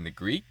and the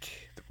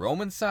Greek. The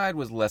Roman side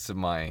was less of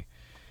my...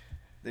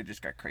 They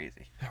just got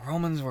crazy. The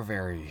Romans were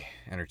very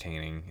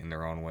entertaining in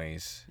their own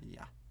ways.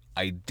 Yeah.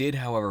 I did,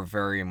 however,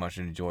 very much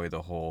enjoy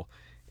the whole,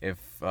 if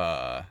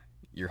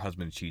your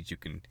husband cheats, you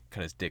can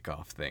cut his dick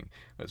off thing.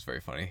 That was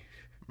very funny.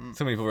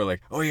 So many people were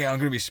like, oh yeah, I'm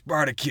going to be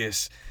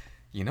Spartacus.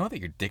 You know that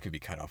your dick would be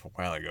cut off a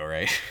while ago,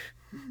 right?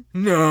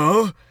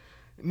 No,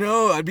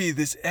 I'd be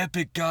this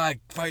epic guy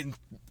fighting,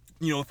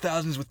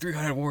 thousands with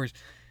 300 warriors.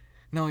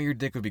 No, your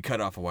dick would be cut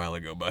off a while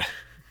ago, but...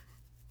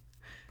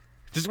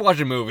 Just watch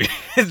a movie.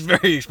 It's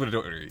very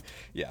explanatory.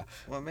 Yeah.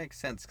 Well, it makes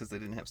sense because they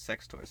didn't have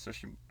sex toys. So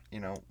she,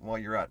 while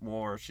you're at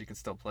war, she can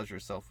still pleasure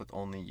herself with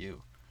only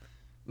you.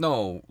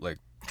 No, like,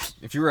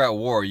 if you were at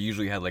war, you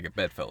usually had, like, a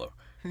bedfellow.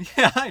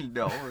 Yeah, I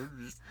know.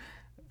 Just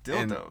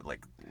dildo,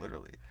 like,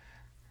 literally.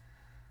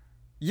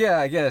 Yeah,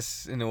 I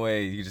guess, in a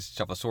way, you just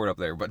shove a sword up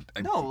there, but...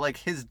 No, like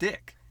his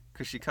dick.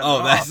 Because she cut it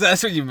off. Oh,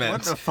 that's what you meant.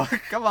 What the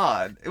fuck? Come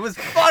on. It was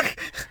fun.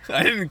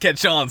 I didn't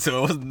catch on, so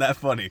it wasn't that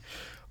funny.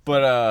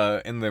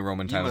 But in the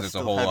Roman times, there's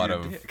a whole lot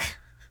of...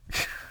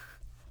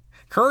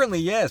 Currently,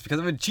 yes, because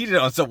I've been cheated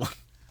on someone.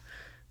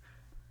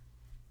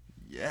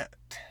 Yeah.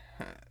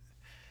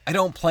 I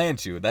don't plan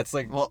to. That's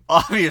like... Well,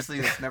 obviously,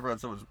 it's never on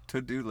someone's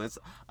to-do list.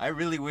 I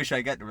really wish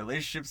I got in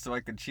relationships so I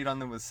could cheat on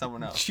them with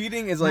someone else.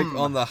 Cheating is like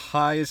on the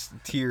highest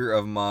tier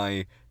of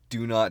my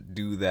do not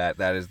do that.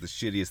 That is the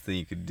shittiest thing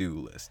you could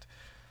do list.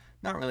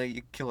 Not really.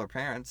 You kill her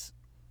parents.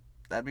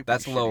 That'd be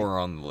That's shitty. lower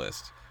on the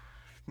list.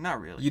 Not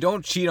really. You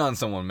don't cheat on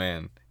someone,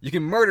 man. You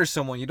can murder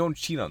someone. You don't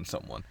cheat on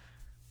someone.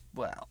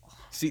 Well.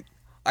 See,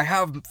 I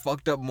have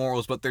fucked up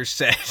morals, but they're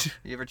set.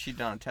 You ever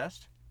cheated on a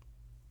test?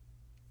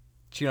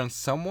 Cheat on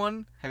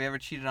someone? Have you ever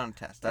cheated on a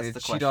test? That's the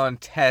question. Cheat on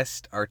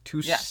test are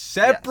two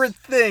separate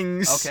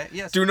things. Okay,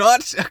 yes. Do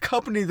not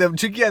accompany them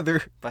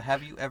together. But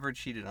have you ever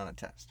cheated on a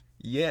test?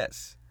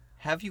 Yes.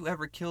 Have you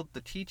ever killed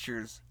the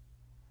teachers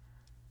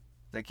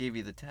that gave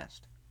you the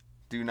test?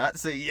 Do not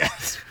say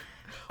yes.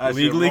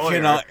 Legally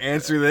cannot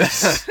answer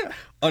this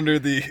under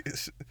the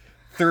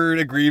third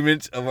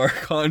agreement of our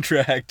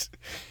contract.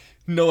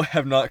 No,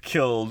 have not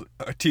killed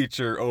a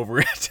teacher over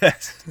a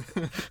test.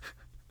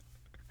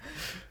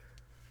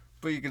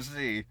 But you can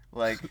see,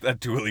 like...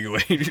 That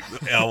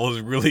Duolingo owl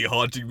is really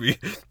haunting me.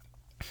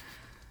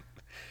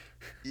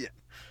 Yeah.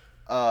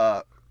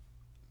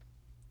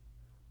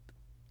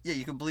 Yeah,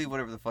 you can believe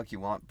whatever the fuck you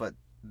want, but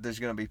there's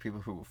gonna be people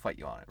who will fight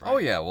you on it, right? Oh,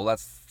 yeah, well,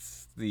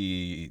 that's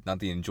not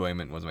the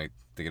enjoyment, was my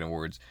thinking of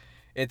words.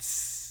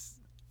 It's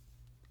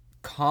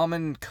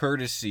common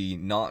courtesy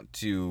not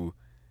to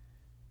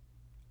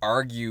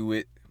argue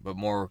it, but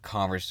more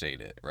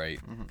conversate it, right?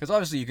 Because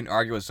obviously you can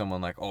argue with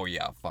someone like, oh,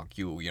 yeah, fuck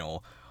you,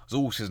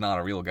 Zeus is not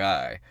a real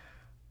guy.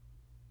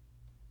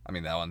 I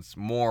mean, that one's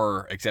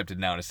more accepted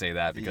now to say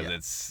that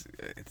because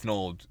it's an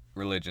old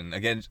religion.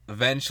 Again,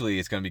 eventually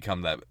it's going to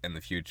become that in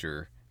the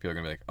future. People are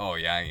going to be like, oh,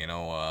 yeah,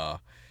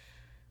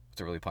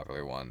 it's a really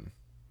popular one.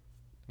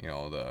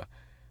 The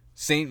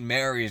Saint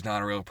Mary is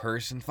not a real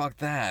person. Fuck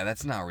that.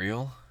 That's not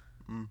real.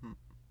 Mm-hmm.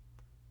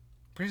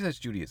 Pretty sure that's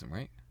Judaism,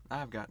 right?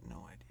 I've got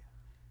no idea.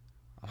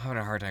 I'm having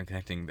a hard time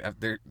connecting.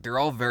 They're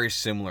all very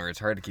similar. It's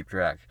hard to keep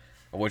track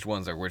of which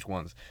ones are which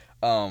ones.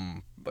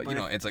 But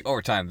it's like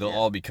over time they'll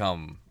all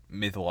become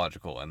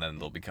mythological and then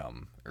they'll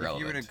become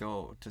irrelevant. If you were to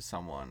go to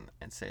someone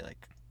and say,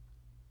 like,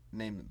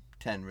 name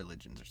 10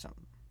 religions or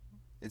something,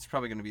 it's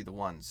probably going to be the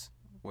ones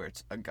where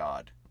it's a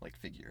god like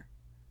figure.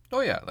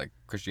 Oh yeah, like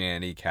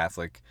Christianity,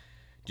 Catholic,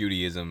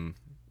 Judaism,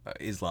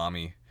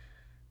 Islami.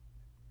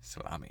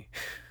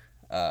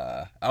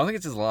 I don't think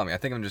it's Islami. I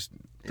think I'm just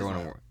throwing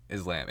a word.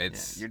 Islam.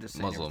 It's you're just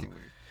Muslim.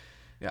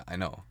 Yeah, I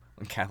know.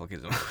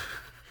 Catholicism.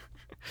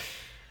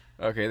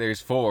 Okay, there's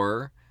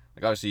 4.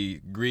 Like,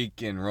 obviously,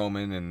 Greek and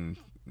Roman and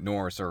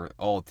Norse are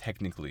all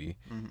technically.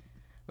 Mm-hmm.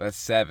 That's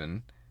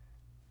 7.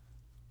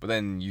 But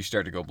then you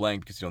start to go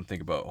blank because you don't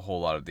think about a whole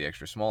lot of the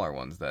extra smaller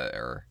ones that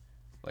are,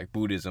 like,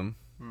 Buddhism.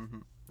 Mm-hmm.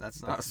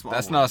 That's not a small one.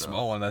 That's not a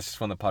small one. That's just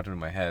one that popped into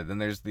my head. Then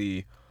there's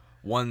the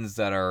ones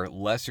that are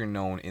lesser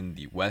known in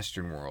the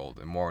Western world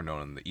and more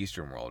known in the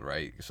Eastern world,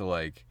 right? So,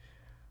 like,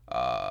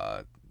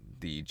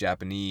 the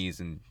Japanese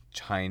and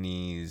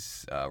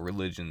Chinese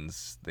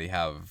religions, they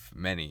have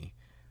many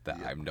that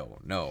I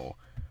don't know.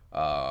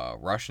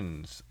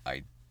 Russians,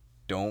 I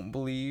don't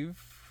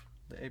believe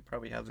they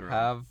probably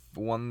have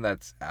one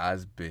that's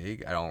as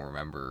big. I don't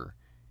remember.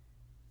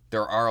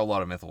 There are a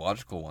lot of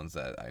mythological ones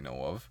that I know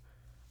of.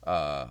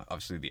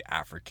 Obviously the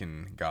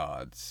African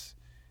gods,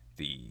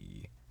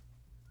 the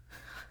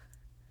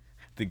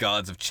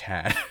gods of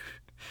Chad.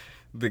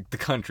 the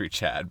country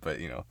Chad, but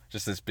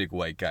just this big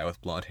white guy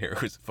with blonde hair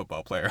who's a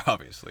football player,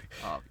 obviously.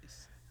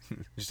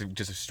 just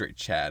a straight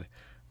Chad.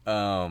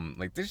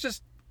 Like, there's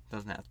just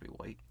doesn't have to be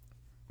white.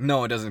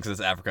 No, it doesn't, because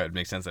it's Africa. It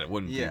makes sense that it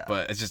wouldn't be,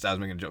 but it's just I was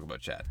making a joke about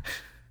Chad.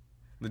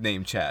 The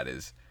name Chad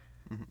is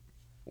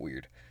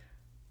weird.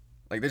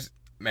 Like, there's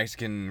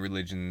Mexican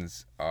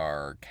religions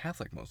are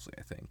Catholic mostly,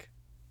 I think.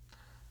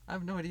 I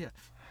have no idea.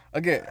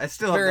 Okay, I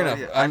still have no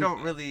idea. I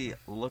don't really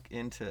look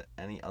into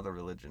any other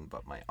religion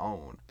but my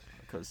own,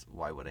 because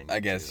why would I need I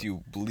guess to?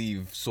 you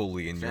believe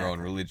solely in your own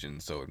religion,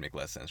 so it would make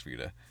less sense for you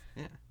to...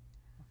 Yeah.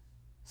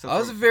 So I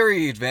was a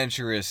very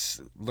adventurous,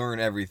 learn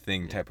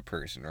everything type of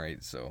person,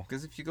 right? So.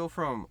 Because if you go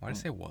from... Why did I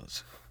say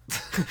was?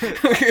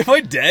 Am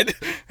I dead?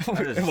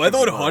 Am I the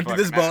one haunting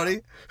this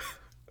body?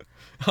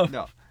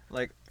 No.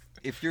 Like,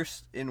 if you're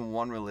in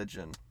one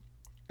religion,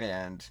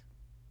 and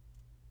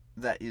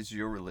that is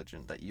your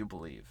religion that you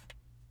believe,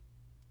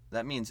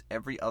 that means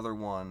every other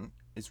one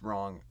is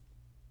wrong,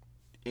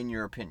 in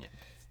your opinion.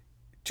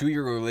 To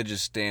your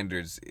religious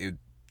standards,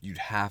 you'd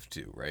have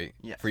to, right?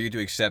 Yes. For you to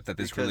accept that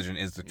this religion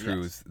is the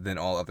truth, then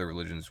all other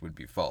religions would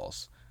be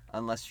false.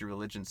 Unless your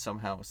religion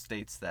somehow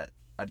states that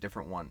a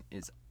different one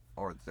is,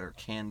 or there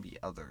can be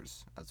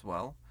others as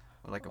well.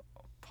 Or like a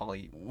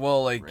polyamorous?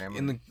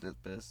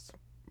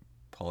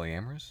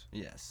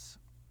 Yes.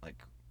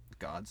 Like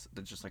gods.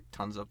 There's just like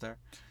tons up there.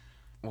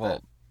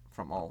 Well,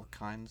 from all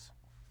kinds.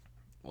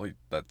 Well,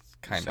 that's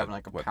kind of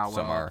like what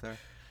some are. There.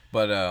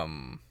 But,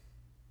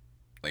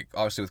 like,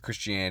 obviously with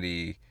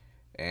Christianity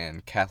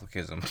and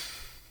Catholicism,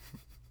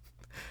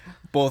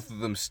 both of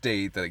them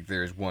state that, like,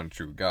 there's one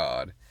true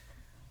God.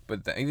 But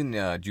even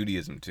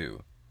Judaism,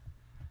 too.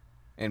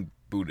 And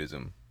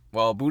Buddhism.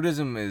 Well,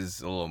 Buddhism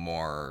is a little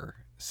more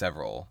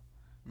several,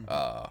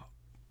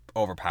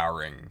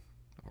 overpowering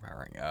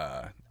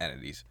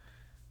entities.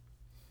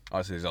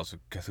 Obviously, there's also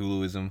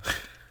Cthulhuism.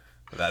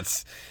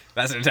 That's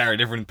an entirely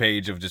different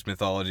page of just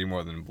mythology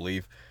more than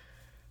belief.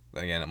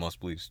 Then again, most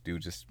beliefs do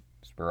just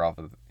spur off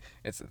of...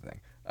 It's the thing.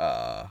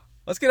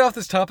 Let's get off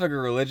this topic of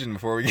religion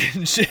before we get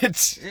in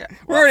shit. Yeah,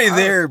 we're already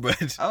there,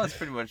 but... I was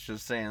pretty much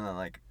just saying that,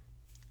 like,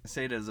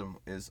 sadism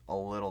is a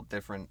little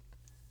different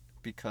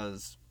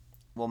because,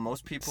 well,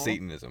 most people...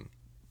 Satanism.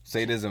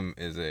 Sadism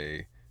is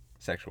a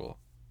sexual,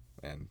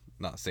 and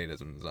not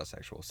sadism is not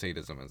sexual.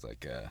 Sadism is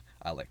like,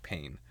 I like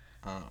pain.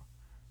 Oh.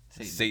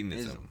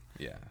 Satanism.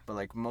 Yeah. But,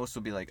 like, most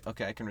will be like,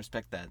 okay, I can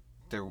respect that.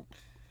 They're,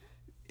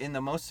 in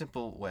the most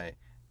simple way,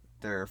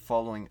 they're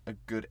following a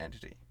good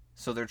entity.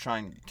 So they're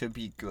trying to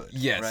be good.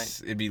 Yes.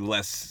 Right? It'd be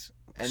less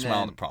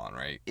smiled upon,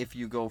 right? If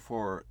you go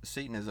for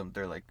Satanism,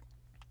 they're like,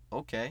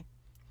 okay,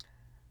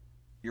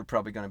 you're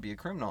probably going to be a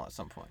criminal at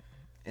some point,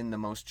 in the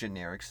most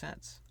generic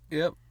sense.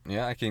 Yep.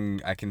 Yeah, I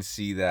can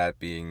see that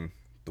being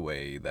the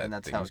way that and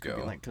that's things how it go.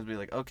 Could be like, because we're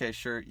like, okay,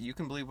 sure, you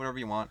can believe whatever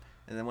you want,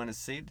 and then when it's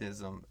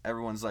Satanism,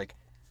 everyone's like,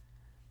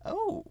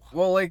 oh,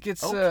 well, like,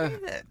 it's okay,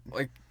 then.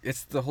 Like,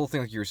 it's the whole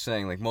thing, like you were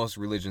saying, like most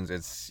religions,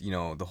 it's,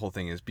 the whole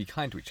thing is be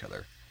kind to each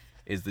other,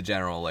 is the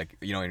general, like,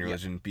 in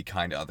religion, be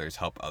kind to others,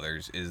 help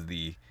others, is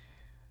the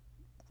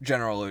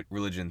general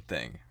religion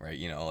thing, right?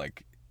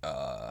 Like,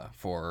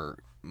 for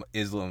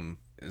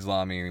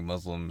Islami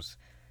Muslims,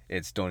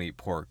 it's don't eat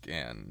pork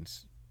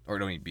or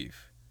don't eat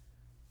beef.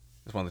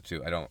 It's one of the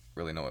two. I don't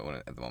really know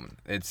it at the moment.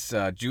 It's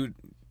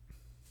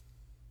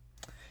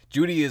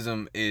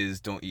Judaism is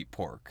don't eat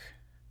pork.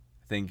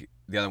 I think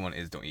the other one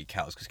is don't eat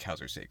cows because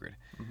cows are sacred.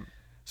 Mm-hmm.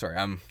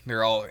 Sorry,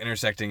 they're all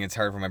intersecting. It's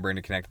hard for my brain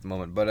to connect at the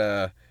moment.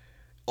 But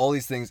all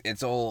these things,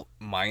 it's all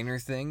minor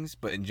things,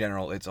 but in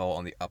general, it's all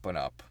on the up and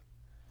up.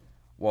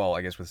 Well,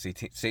 I guess with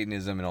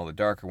Satanism and all the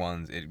darker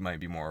ones, it might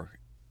be more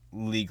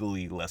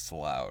legally less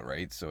allowed,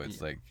 right? So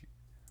it's like,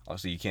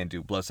 obviously you can't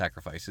do blood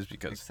sacrifices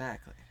because...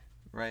 Exactly,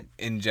 right.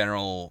 In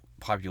general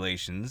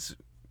populations,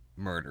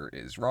 murder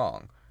is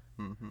wrong.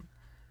 Mm-hmm.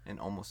 In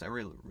almost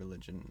every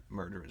religion,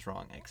 murder is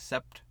wrong,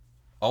 except...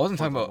 I wasn't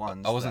talking about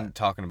religion.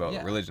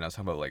 I was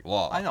talking about, like,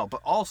 law. I know, but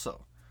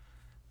also,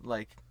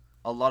 like,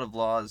 a lot of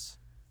laws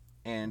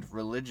and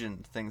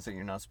religion things that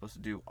you're not supposed to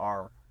do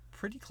are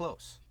pretty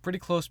close. Pretty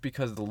close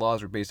because the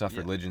laws were based off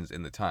religions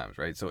in the times,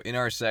 right? So in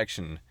our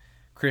section,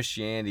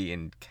 Christianity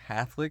and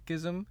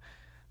Catholicism.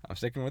 I'm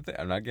sticking with it.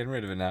 I'm not getting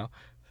rid of it now.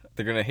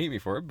 They're going to hate me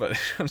for it, but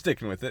I'm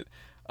sticking with it.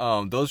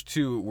 Those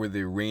two were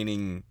the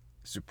reigning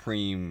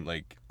supreme,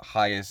 like,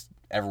 highest.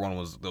 Everyone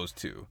was those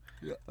two.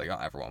 Yeah. Like,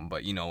 not everyone,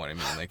 but you know what I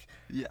mean. Like,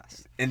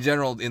 yes. In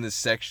general, in this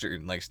sector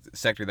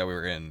that we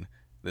were in,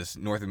 this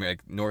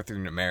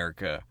Northern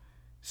America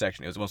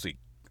section, it was mostly,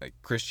 like,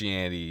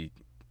 Christianity,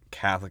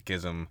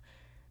 Catholicism,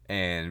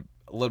 and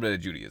a little bit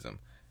of Judaism.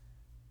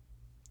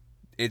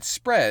 It's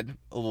spread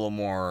a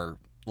little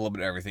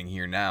bit of everything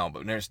here now,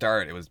 but when it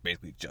started, it was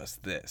basically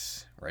just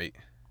this, right?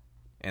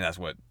 And that's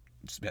what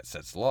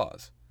sets the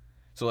laws.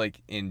 So,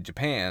 like, in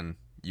Japan,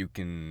 you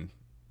can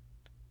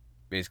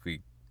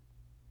basically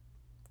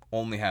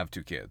only have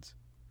 2 kids.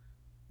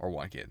 Or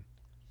 1 kid.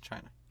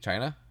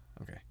 China?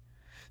 Okay.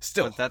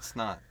 Still. But that's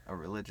not a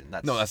religion.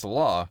 No, that's the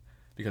law.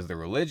 Because the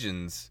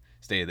religions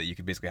state that you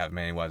can basically have as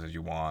many wives as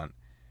you want,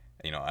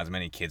 as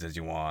many kids as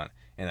you want,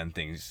 and then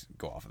things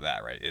go off of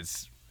that, right?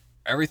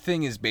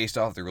 Everything is based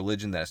off the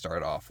religion that it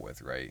started off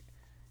with, right?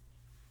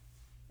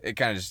 It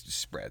kind of just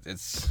spreads.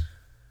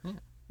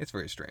 It's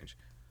very strange.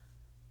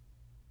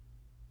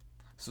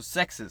 So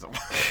sexism.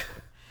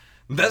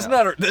 That's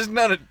not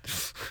a.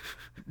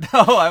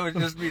 No, I was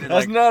just meaning.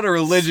 That's not a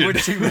religion.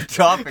 Switching the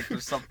topic to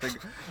something.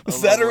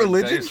 Is that a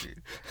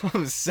religion?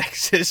 I'm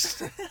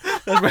sexist.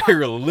 That's my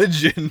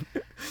religion.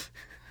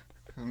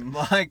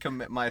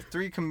 My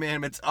 3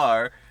 commandments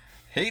are: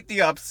 hate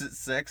the opposite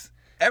sex,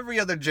 every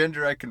other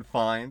gender I can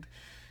find,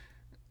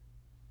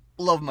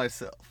 love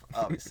myself.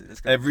 Obviously,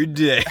 every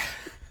day.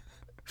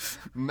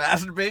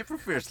 Masturbate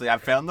profusely. I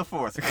found the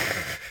 4th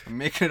one. I'm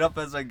making it up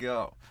as I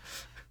go.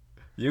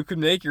 You can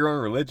make your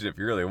own religion if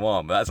you really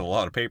want, but that's a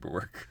lot of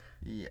paperwork.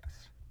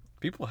 Yes.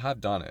 People have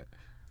done it.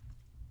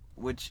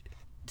 Which,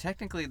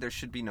 technically, there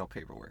should be no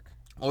paperwork.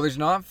 Well, there's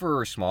not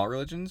for small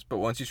religions, but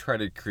once you try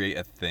to create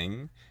a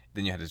thing,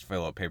 then you have to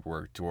fill out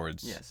paperwork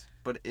towards... Yes,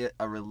 but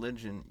a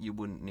religion, you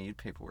wouldn't need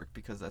paperwork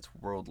because that's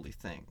worldly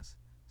things.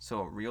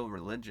 So a real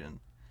religion,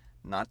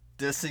 not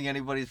dissing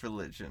anybody's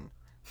religion,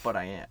 but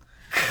I am.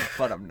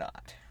 But I'm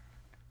not.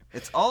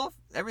 It's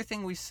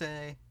everything we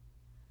say...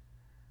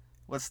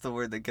 What's the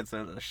word that gets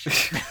out of the shit?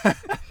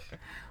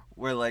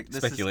 We're like...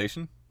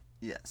 Speculation?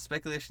 Yeah,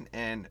 speculation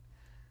and...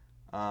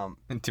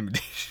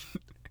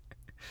 Intimidation.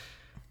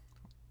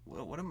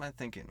 What am I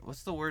thinking?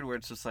 What's the word where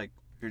it's just like,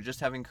 you're just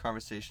having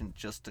conversation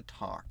just to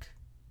talk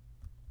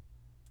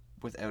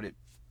without it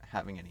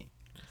having anything?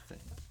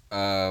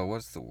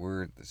 What's the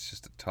word that's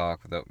just to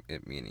talk without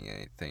it meaning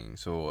anything?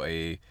 So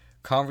a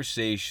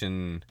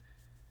conversation...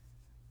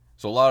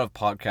 So a lot of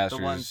podcasters...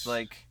 The ones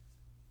like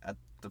at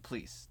the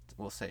police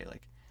will say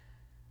like,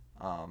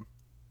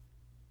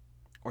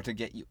 or to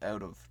get you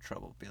out of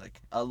trouble, be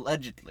like,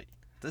 allegedly.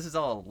 This is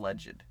all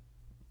alleged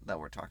that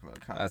we're talking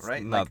about, That's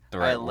right? not like, the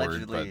right I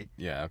allegedly word, but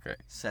yeah, okay.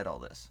 said all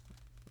this.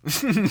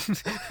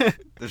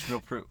 There's no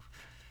proof.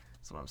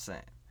 That's what I'm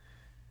saying.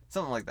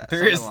 Something like that.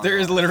 There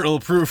is literal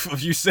proof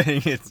of you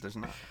saying it. But there's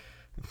not.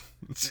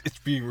 It's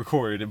being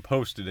recorded and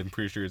posted. I'm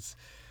pretty sure it's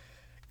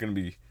gonna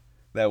be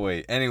that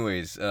way.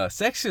 Anyways,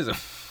 sexism.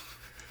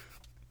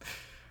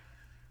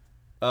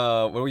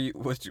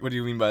 What do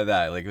you mean by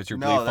that? Like, what's your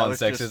belief on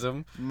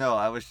sexism?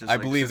 I was just. I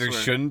believe there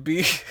shouldn't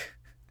be.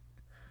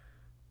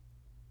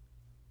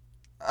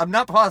 I'm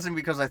not pausing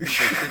because I think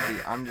there should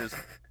be. I'm just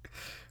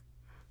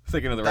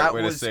thinking of the right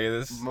way to say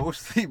this.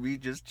 Mostly me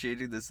just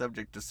changing the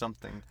subject to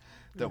something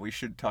that we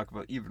should talk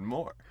about even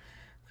more.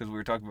 Because we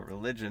were talking about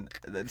religion,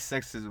 then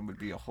sexism would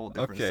be a whole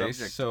different subject.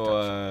 Okay,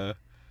 so,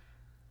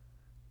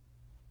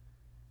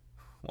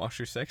 wash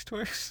your sex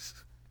toys?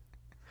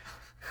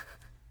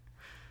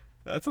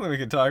 That's something we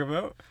can talk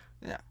about.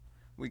 Yeah,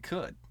 we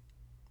could.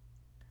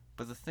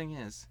 But the thing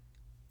is,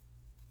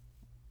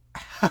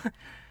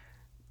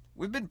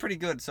 we've been pretty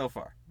good so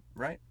far,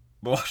 right?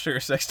 Wash your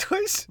sex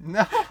toys?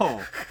 No,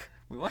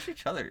 we wash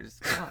each other's.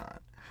 Come on.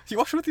 You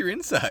wash it with your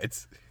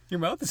insides. Your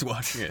mouth is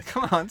washing it.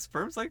 Come on,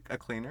 sperm's like a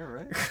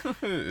cleaner, right?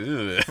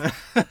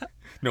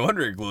 No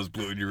wonder it glows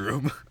blue in your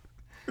room.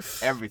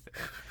 Everything.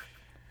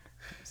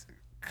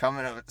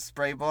 Coming up with a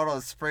spray bottle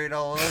and sprayed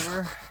all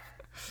over.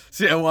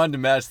 See, I wanted to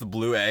match the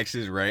blue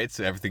X's, right?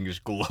 So everything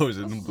just glows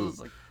in the blue.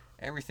 Like,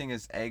 everything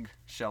is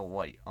eggshell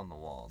white on the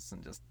walls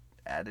and just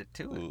add it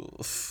to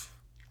it.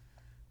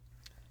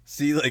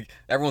 See, like,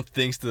 everyone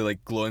thinks the,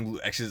 like, glowing blue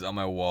X's on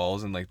my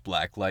walls and, like,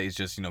 black light is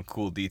just,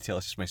 cool detail.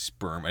 It's just my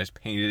sperm. I just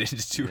painted it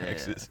into 2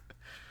 X's.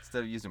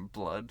 Instead of using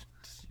blood,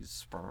 just use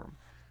sperm.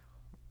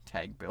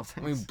 Tag buildings.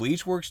 I mean,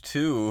 bleach works,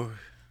 too.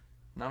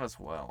 Not as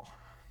well.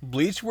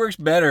 Bleach works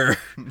better.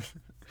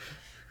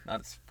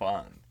 Not as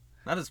fun.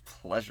 Not as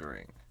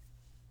pleasuring.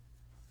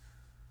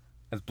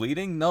 As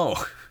bleeding? No.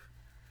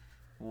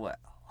 Well.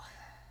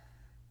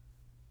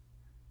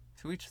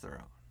 To each their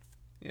own.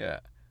 Yeah.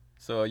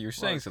 So you're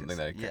saying something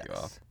that I cut you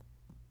off.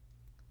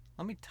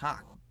 Let me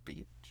talk,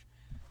 bitch.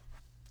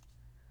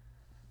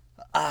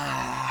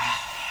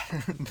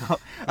 No,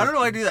 I don't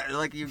know why I do that.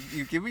 Like, you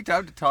give me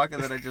time to talk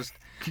and then I just...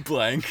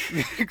 Blank.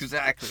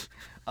 Exactly.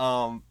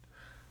 No,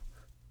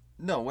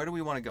 where do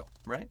we want to go,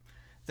 right?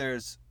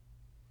 There's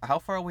how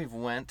far we've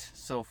went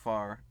so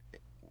far,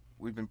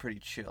 we've been pretty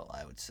chill,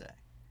 I would say.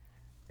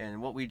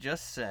 And what we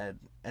just said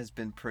has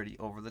been pretty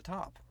over the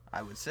top,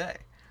 I would say.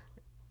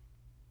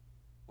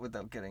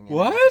 Without getting into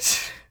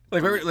what?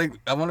 Like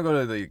I want to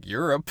go to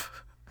Europe.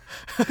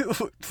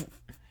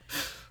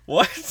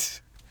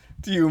 What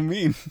do you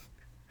mean?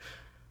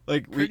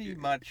 Like pretty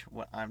much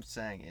what I'm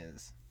saying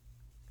is,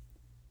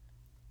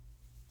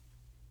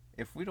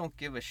 if we don't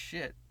give a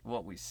shit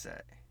what we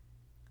say,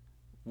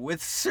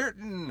 with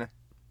certain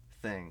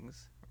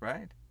things,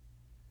 right?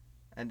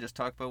 And just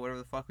talk about whatever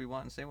the fuck we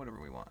want and say whatever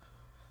we want.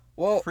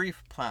 Well, free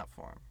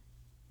platform.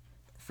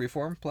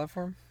 Freeform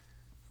platform?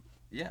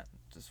 Yeah,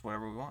 just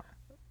whatever we want.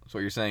 So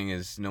what you're saying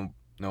is no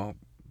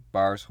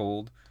bars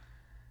hold?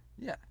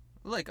 Yeah.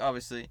 Like,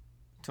 obviously,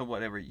 to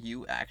whatever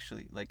you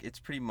actually... Like, it's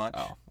pretty much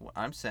what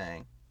I'm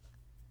saying.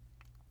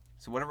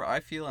 So whatever I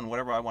feel and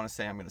whatever I want to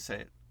say, I'm going to say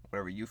it.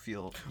 Whatever you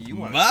feel you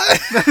want to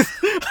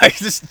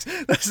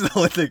say. That's the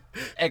only thing.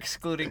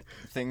 Excluding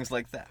things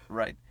like that,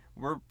 right?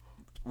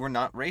 We're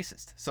not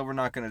racist, so we're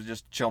not going to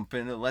just jump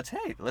in and let's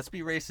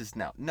be racist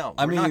now. No,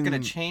 we're not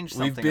going to change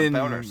something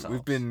about ourselves.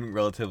 We've been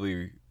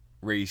relatively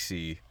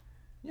racy.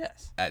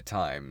 Yes. At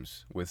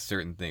times with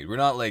certain things. We're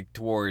not like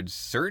towards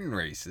certain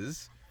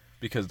races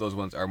because those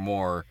ones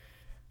are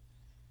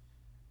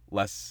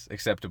less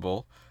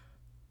acceptable.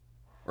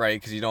 Right?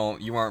 Because you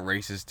aren't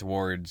racist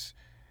towards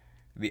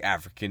the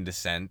African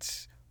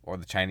descent or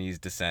the Chinese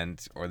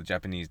descent or the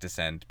Japanese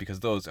descent because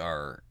those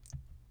are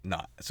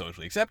not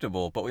socially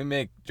acceptable, but we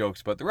make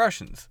jokes about the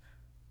Russians,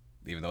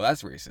 even though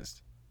that's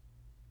racist.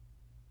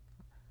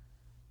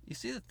 You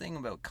see the thing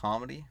about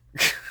comedy?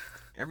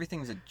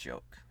 Everything's a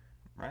joke,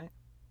 right?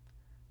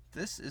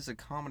 This is a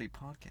comedy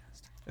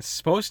podcast. It's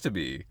supposed to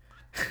be.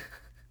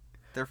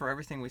 Therefore,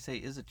 everything we say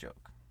is a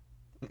joke.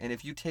 And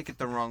if you take it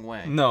the wrong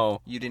way,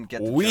 no, you didn't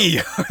get the we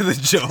joke. Are the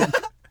joke.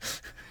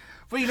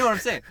 But you know what I'm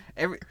saying?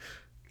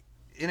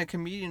 In a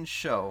comedian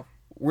show,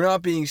 we're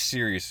not being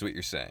serious. Is what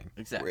you're saying?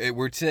 Exactly. It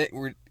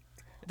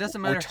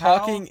doesn't matter. We're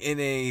talking in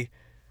a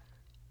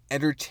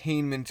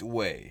entertainment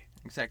way.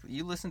 Exactly.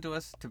 You listen to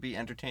us to be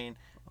entertained,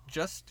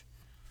 just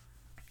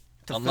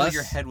to fill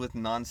your head with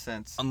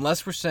nonsense.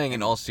 Unless we're saying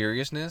in all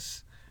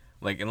seriousness,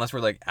 like unless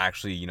we're like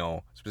actually,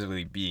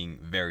 specifically being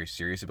very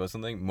serious about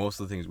something, most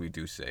of the things we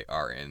do say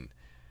are in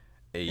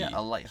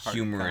a lighthearted,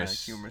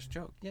 humorous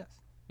joke. Yes.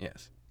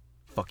 Yes.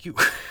 Fuck you.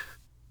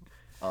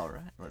 All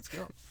right, let's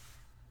go.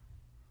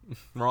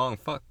 Wrong.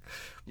 Fuck.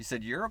 You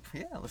said Europe?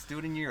 Yeah, let's do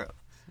it in Europe.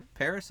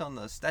 Paris on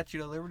the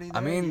Statue of Liberty.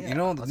 There? I mean,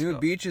 yeah, the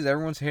nude beaches.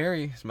 Everyone's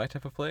hairy. It's my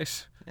type of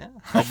place. Yeah.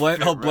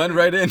 I'll blend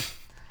right in.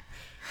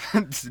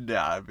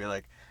 Nah, I'd be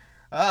like,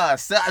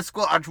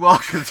 Sasquatch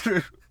walking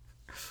through.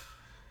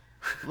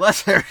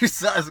 Less hairy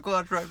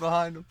Sasquatch right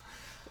behind him.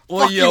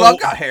 Well, fuck you, I've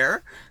got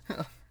hair.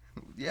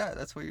 Yeah,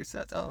 that's where you're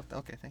set. Oh,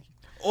 okay, thank you.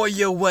 Oh,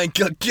 you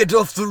wanker, get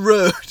off the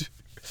road.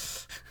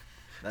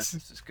 That's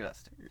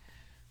disgusting.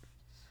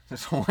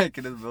 Just wanking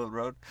in the middle of the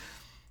road.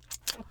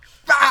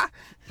 Ah!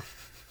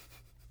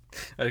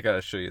 I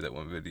gotta show you that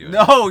one video.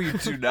 No, you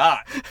do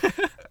not.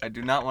 I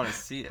do not want to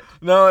see it.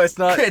 No, it's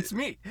not. It's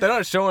me. They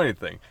don't show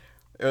anything.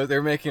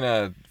 They're making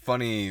a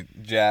funny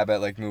jab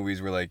at like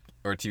movies where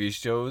or TV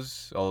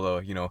shows.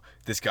 Although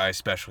this guy's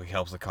special, he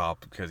helps the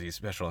cop because he's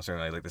special in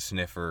certain ways, like the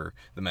Sniffer,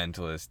 the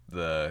Mentalist,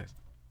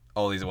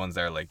 all these ones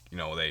that are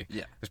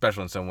they're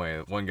special in some way.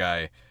 One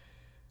guy,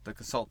 the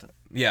consultant.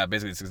 Yeah,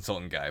 basically it's a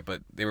consultant guy.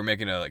 But they were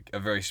making a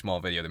very small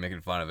video. They're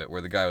making fun of it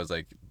where the guy was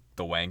like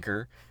the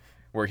wanker,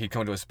 where he'd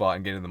come to a spot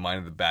and get in the mind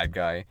of the bad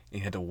guy, and he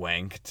had to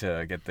wank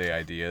to get the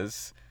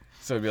ideas.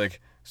 So it'd be like,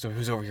 so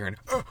who's over here? And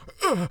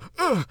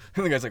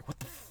the guy's like,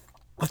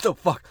 what the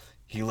fuck?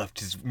 He left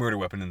his murder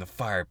weapon in the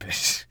fire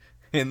pit.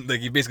 And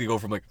like you basically go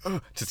from like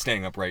to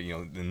standing upright,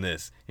 in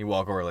this. You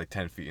walk over like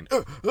 10 feet and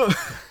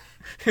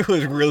it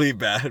was really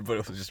bad, but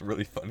it was just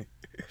really funny.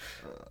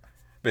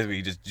 Basically,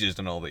 he just jizzed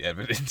on all the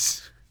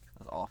evidence.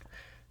 That's awful.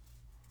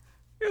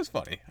 It was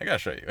funny. I gotta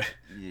show you.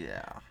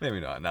 Yeah.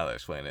 Maybe not. Now that I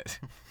explain it.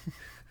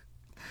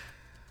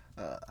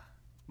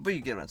 But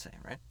you get what I'm saying,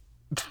 right?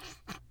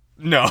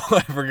 No,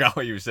 I forgot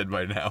what you said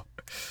by now.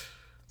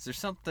 Is there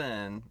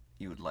something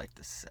you would like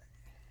to say?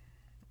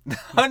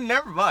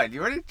 Never mind.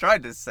 You already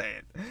tried to say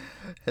it.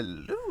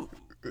 Hello.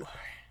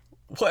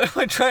 What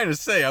am I trying to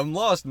say? I'm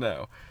lost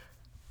now.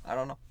 I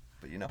don't know,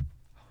 but you know.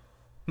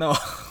 No,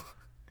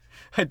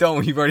 I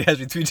don't. You've already asked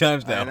me 3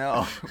 times now. I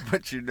know,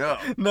 but you know.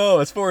 No,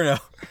 it's 4 now.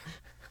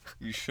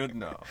 You should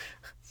know.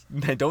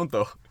 I don't,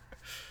 though.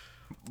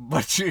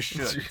 But you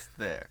should. It's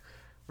there.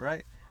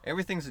 Right?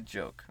 Everything's a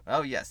joke.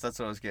 Oh, yes, that's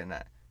what I was getting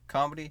at.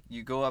 Comedy,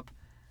 you go up,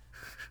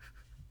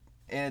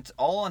 and it's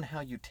all on how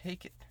you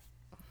take it.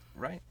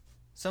 Right?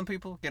 Some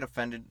people get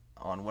offended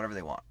on whatever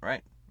they want,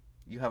 right?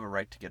 You have a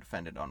right to get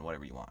offended on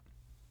whatever you want.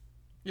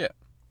 Yeah.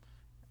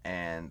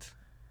 And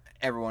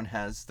everyone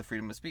has the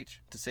freedom of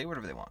speech to say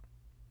whatever they want.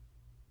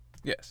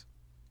 Yes.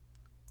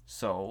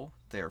 So,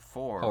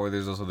 therefore... Or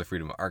there's also the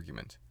freedom of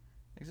argument.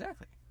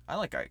 Exactly. I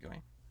like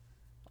arguing.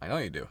 I know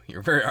you do. You're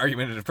a very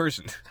argumentative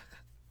person.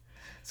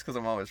 It's because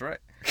I'm always right.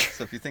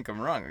 So if you think I'm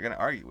wrong, I'm gonna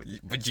argue with you.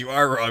 But you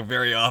are wrong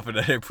very often,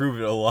 and I prove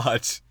it a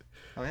lot.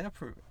 Oh yeah,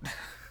 prove it.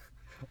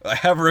 I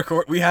have a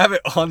record. We have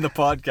it on the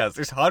podcast.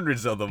 There's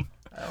hundreds of them.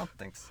 I don't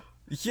think so.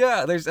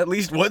 Yeah, there's at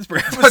least once per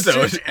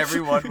episode.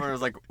 Everyone where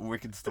it's like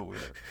Wicked's the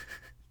winner.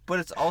 But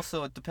it's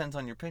also, it depends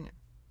on your opinion.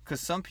 Because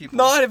some people...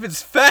 Not if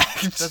it's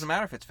fact. It doesn't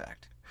matter if it's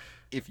fact.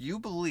 If you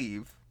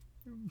believe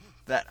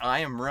that I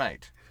am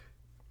right...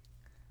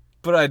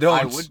 But I don't.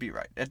 I would be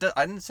right.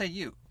 I didn't say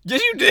you.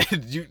 Yes, you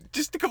did. You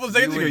just a couple of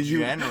seconds ago. In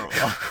general.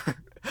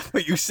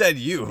 But you said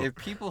you. If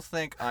people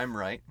think I'm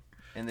right,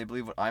 and they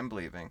believe what I'm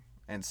believing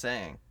and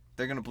saying,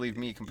 they're going to believe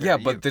me compared to you. Yeah,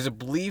 but there's a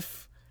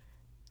belief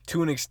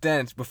to an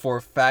extent before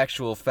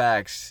factual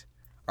facts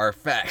are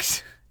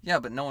facts. Yeah,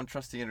 but no one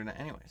trusts the internet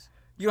anyways.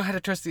 You don't have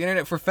to trust the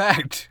internet for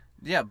fact.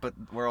 Yeah, but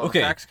where all the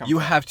facts come from. You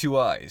have two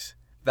eyes.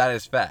 That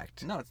is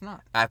fact. No, it's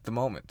not. At the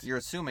moment. You're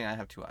assuming I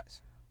have two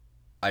eyes.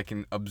 I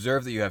can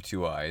observe that you have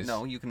two eyes.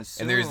 No, you can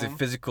assume. And there's the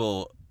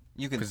physical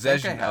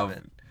possession think I have of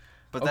it,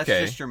 but that's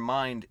just your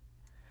mind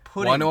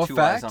putting two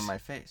eyes on my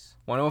face.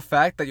 Want to know a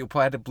fact that you'll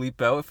probably have to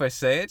bleep out if I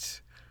say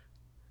it?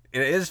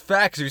 It is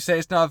fact. If you say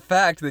it's not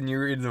fact, then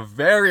you're in the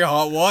very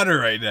hot water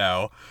right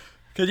now.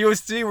 Can you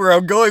see where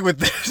I'm going with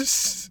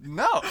this?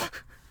 No.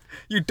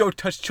 You don't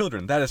touch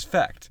children. That is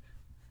fact.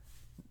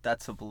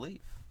 That's a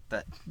belief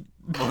that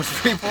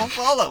most people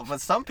follow,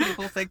 but some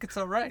people think it's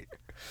all right.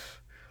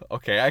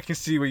 Okay, I can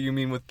see what you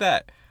mean with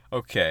that.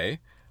 Okay,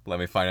 let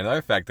me find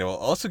another fact that will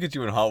also get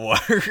you in hot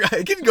water.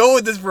 I can go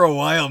with this for a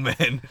while,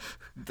 man.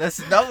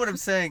 That's not what I'm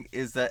saying,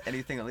 is that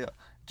anything illegal.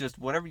 Just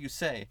whatever you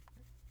say,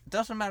 it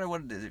doesn't matter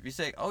what it is. If you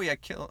say, oh yeah,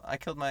 I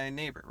killed my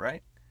neighbor,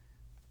 right?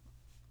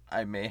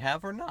 I may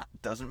have or not.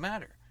 Doesn't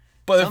matter.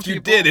 But some if you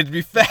did, it'd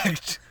be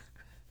fact.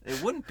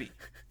 It wouldn't be.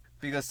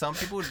 Because some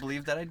people would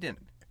believe that I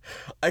didn't.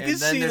 I can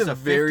see the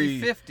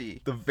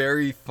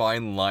very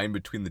fine line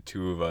between the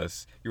two of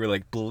us. You were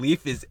like,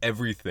 belief is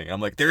everything.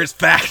 I'm like, there is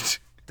fact.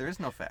 There is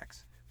no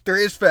facts. There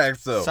is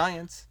facts, though.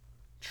 Science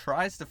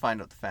tries to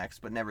find out the facts,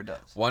 but never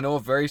does. Want to know a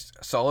very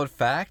solid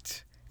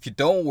fact? If you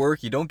don't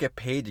work, you don't get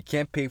paid, you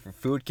can't pay for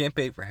food, can't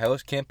pay for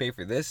house, can't pay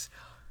for this.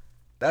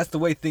 That's the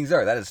way things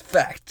are. That is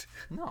fact.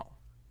 No.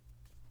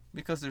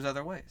 Because there's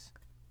other ways.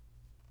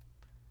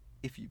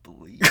 If you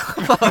believe.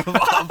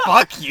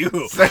 Fuck you.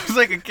 Sounds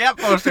like a cat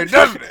poster,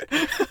 doesn't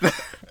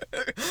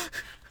it?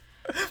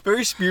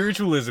 Very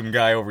spiritualism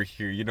guy over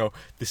here. You know,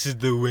 this is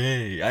the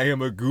way. I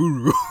am a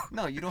guru.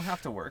 No, you don't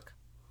have to work.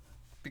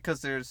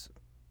 Because there's,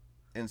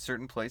 in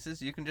certain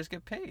places, you can just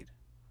get paid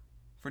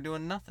for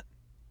doing nothing.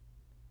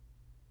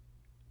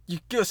 You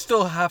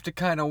still have to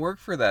kind of work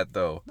for that,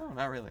 though. No,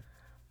 not really.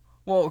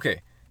 Well,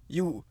 okay.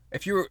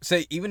 If you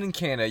say, even in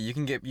Canada, you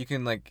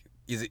can like,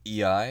 is it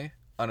EI?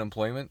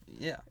 Unemployment?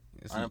 Yeah.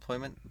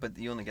 Unemployment, but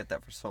you only get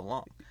that for so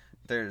long.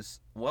 There's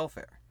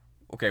welfare.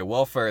 Okay,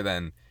 welfare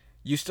then.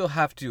 You still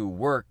have to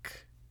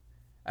work,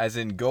 as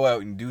in go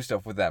out and do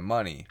stuff with that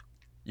money.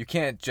 You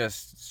can't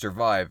just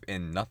survive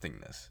in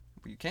nothingness.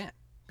 You can't,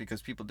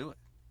 because people do it.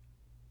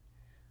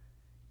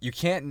 You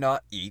can't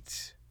not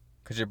eat,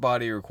 because your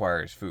body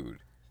requires food.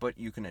 But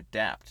you can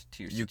adapt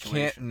to your situation.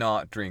 You can't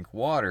not drink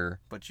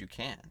water. But you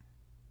can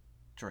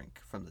drink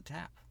from the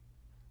tap,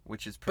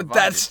 which is provided. But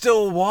that's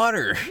still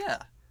water.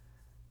 Yeah.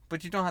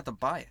 But you don't have to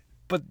buy it.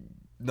 But,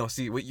 no,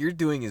 see, what you're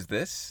doing is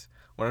this.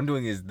 What I'm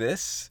doing is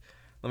this.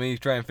 Let me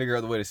try and figure out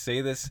the way to say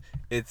this.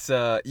 It's,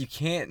 you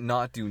can't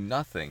not do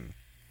nothing.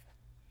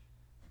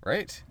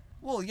 Right?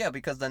 Well, yeah,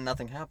 because then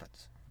nothing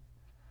happens.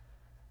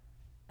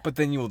 But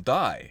then you'll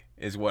die,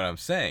 is what I'm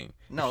saying.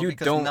 No,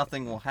 because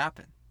nothing will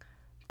happen.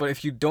 But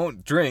if you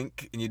don't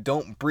drink, and you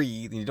don't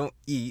breathe, and you don't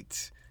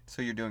eat...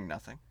 So you're doing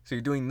nothing. So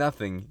you're doing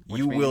nothing.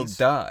 You will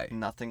die.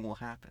 Nothing will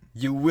happen.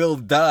 You will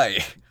die.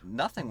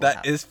 Nothing will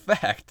happen. That is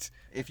fact.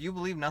 If you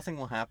believe nothing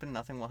will happen,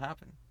 nothing will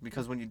happen.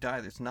 Because when you die,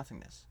 there's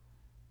nothingness.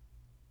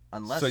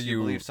 Unless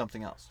you believe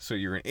something else. So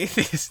you're an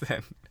atheist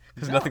then.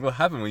 Because nothing will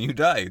happen when you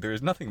die. There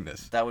is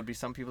nothingness. That would be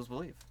some people's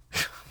belief.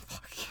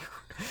 Fuck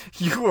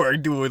you. You are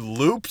doing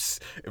loops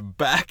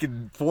back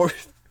and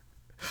forth.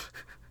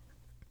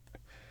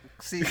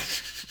 See,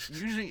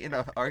 usually in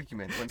an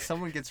argument, when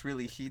someone gets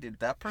really heated,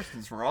 that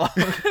person's wrong.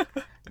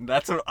 And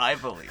that's what I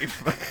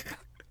believe.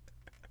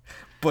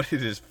 But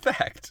it is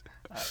fact.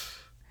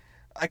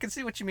 I can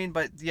see what you mean,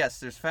 but yes,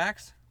 there's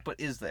facts, but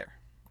is there?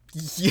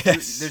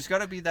 Yes. There's got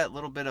to be that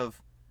little bit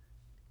of,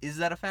 is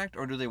that a fact,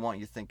 or do they want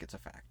you to think it's a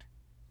fact?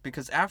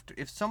 Because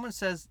if someone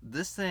says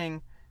this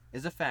thing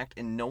is a fact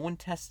and no one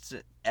tests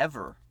it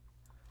ever,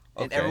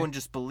 and everyone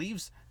just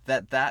believes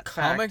that fact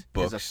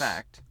is a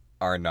fact.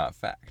 Are not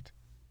fact.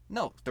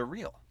 No, they're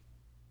real.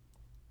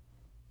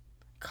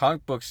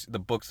 Comic books, the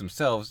books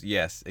themselves,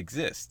 yes,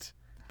 exist.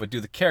 But do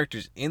the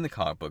characters in the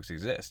comic books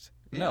exist?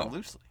 Yeah, no.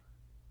 Loosely.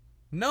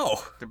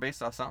 No. They're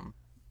based off something.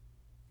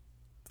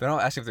 They're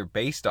not asking if they're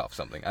based off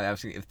something. I'm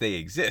asking if they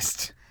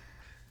exist.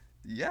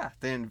 Yeah,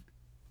 they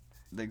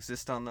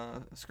exist on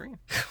the screen.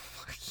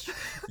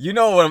 You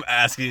know what I'm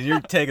asking.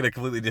 You're taking a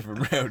completely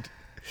different route.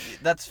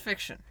 That's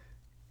fiction.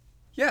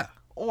 Yeah.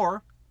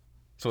 Or...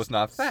 So it's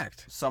not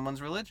fact.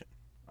 Someone's religion.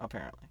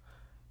 apparently.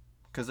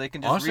 Because they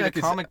can just read a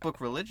comic book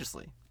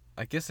religiously.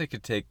 I guess they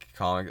could take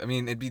comics. I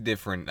mean, it'd be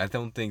different. I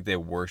don't think they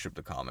worship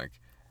the comic.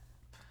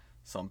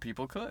 Some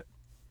people could.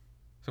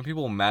 Some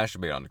people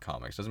masturbate on the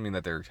comics. Doesn't mean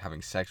that they're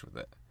having sex with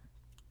it.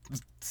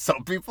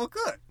 Some people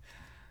could.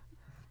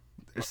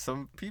 There's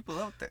some people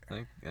out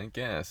there. I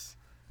guess.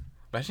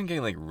 Imagine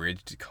getting like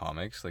rigid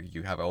comics. Like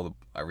you have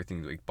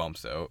everything like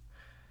bumps out.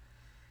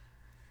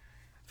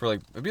 For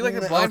like it'd be like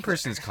a blind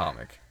person's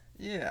comic.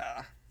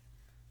 Yeah.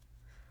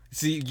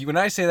 See, when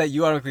I say that,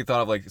 you automatically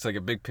thought of like it's like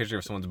a big picture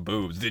of someone's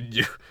boobs, didn't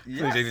you?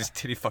 Yeah. Like they just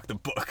titty fuck the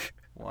book.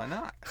 Why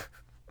not?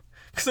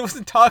 Because I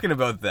wasn't talking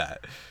about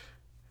that.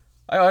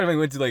 I automatically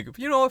went to like, if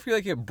you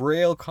like a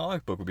Braille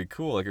comic book would be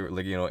cool, like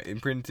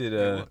imprinted.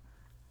 It'd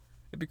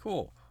be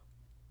cool.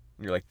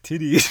 And you're like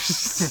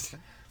titties.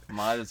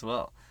 Might as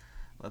well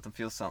let them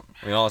feel something.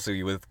 I mean, also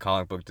with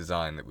comic book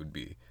design, that would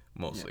be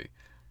mostly.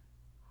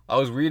 Yeah. I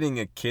was reading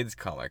a kids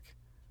comic,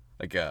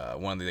 like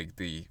one of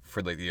the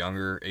for like the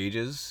younger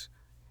ages.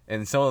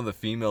 And some of the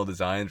female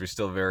designs were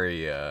still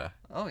very,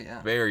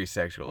 very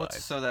sexualized. Well,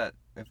 so that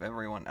if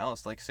everyone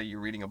else, like say you're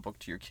reading a book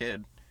to your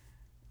kid,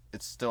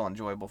 it's still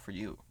enjoyable for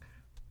you.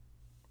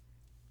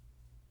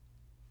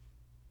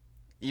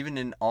 Even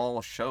in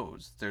all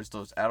shows, there's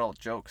those adult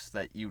jokes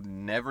that you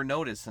never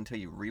notice until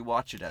you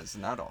rewatch it as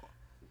an adult.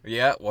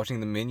 Yeah, watching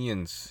the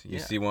Minions. You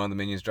see one of the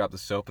Minions drop the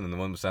soap and then the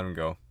one beside him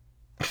go.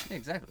 Yeah,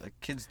 exactly. Like,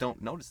 kids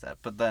don't notice that.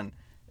 But then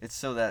it's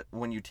so that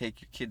when you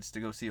take your kids to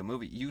go see a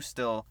movie, you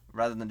still,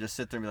 rather than just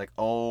sit there and be like,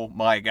 oh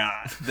my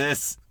God,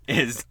 this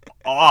is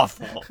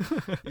awful,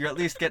 you're at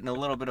least getting a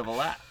little bit of a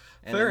laugh.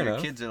 And Fair then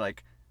enough. Your kids are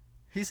like,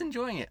 he's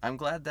enjoying it. I'm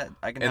glad that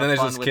I can and have fun with my And then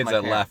there's those kids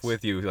that laugh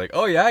with you, like,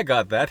 oh yeah, I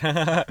got that.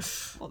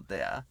 Well,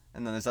 yeah.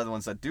 And then there's other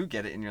ones that do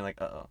get it, and you're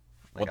like, uh-oh.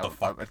 Like, what the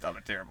fuck? I'm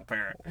a terrible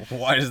parent.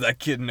 Why does that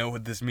kid know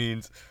what this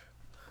means?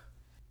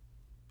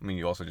 I mean,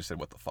 you also just said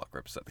what the fuck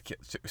rips at the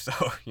kids too, so,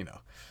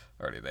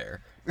 already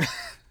there.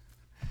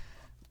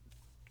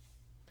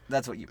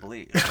 That's what you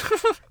believe.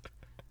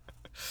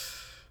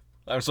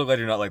 I'm so glad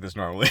you're not like this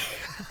normally.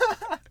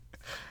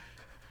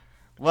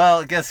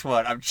 Well, guess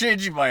what? I'm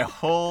changing my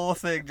whole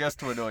thing just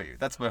to annoy you.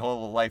 That's my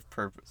whole life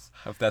purpose.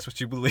 If that's what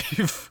you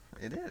believe.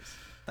 It is.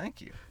 Thank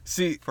you.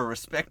 See, for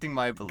respecting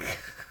my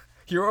belief.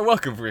 You're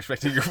welcome for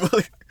respecting your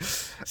belief.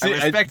 See,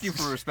 I respect you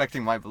for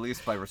respecting my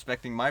beliefs. By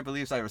respecting my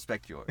beliefs, I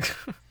respect yours.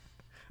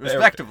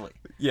 Respectively.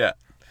 Yeah.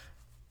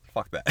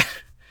 Fuck that.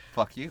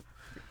 Fuck you.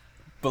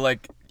 But,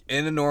 like,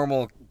 in a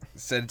normal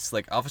sense,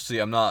 like, obviously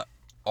I'm not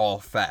all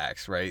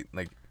facts, right?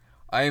 Like,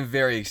 I am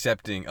very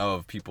accepting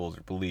of people's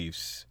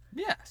beliefs.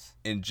 Yes.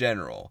 In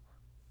general.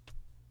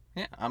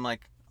 Yeah, I'm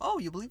like, oh,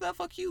 you believe that?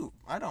 Fuck you.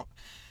 I don't.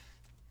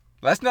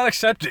 That's not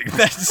accepting.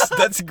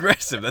 That's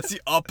aggressive. That's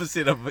the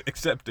opposite of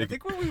accepting. I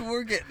think what we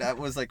were getting at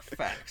was like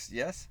facts,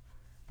 yes?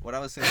 What I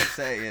was going to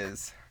say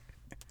is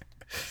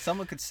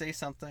someone could say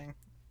something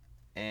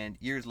and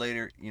years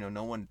later,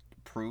 no one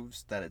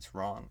proves that it's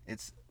wrong.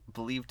 It's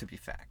believed to be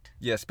fact.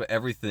 Yes, but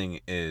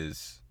everything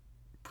is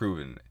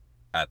proven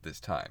at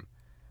this time.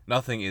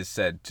 Nothing is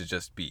said to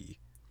just be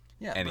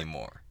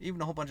anymore.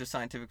 Even a whole bunch of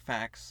scientific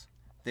facts,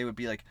 they would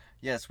be like,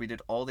 yes, we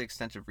did all the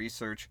extensive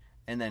research,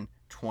 and then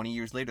 20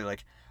 years later,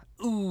 like,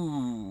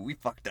 ooh, we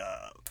fucked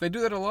up. They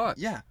do that a lot.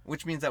 Yeah,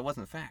 which means that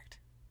wasn't fact.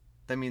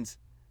 That means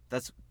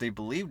they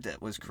believed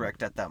it was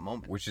correct at that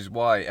moment. Which is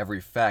why every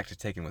fact is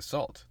taken with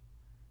salt.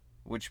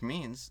 Which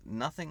means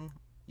nothing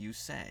you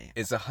say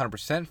is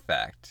 100%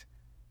 fact.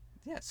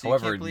 Yeah, so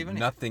however, you can't believe anything.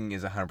 Nothing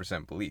is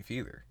 100% belief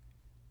either.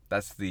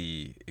 That's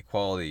the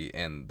equality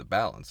and the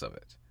balance of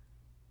it.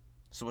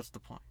 So what's the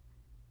point?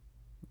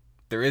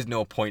 There is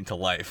no point to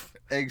life.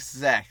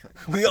 Exactly.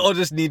 We all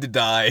just need to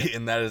die,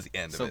 and that is the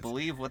end of it. So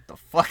believe what the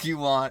fuck you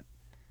want.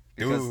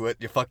 Do what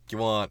the fuck you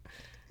want.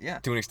 Yeah.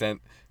 To an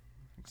extent.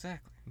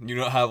 Exactly. You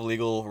don't have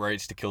legal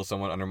rights to kill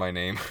someone under my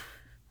name.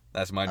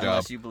 That's my job.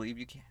 Unless you believe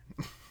you can.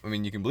 I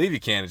mean, you can believe you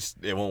can,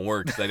 it won't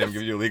work because I don't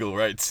give you legal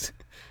rights.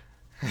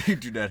 You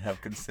do not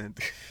have consent.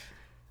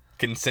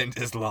 Consent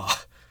is law.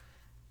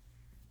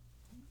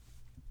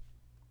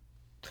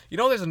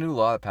 There's a new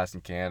law that passed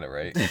in Canada,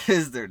 right?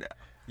 Is there now?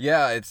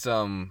 Yeah, it's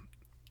you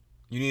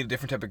need a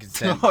different type of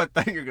consent. Oh, I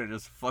thought you were gonna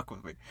just fuck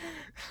with me.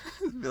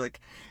 Be like,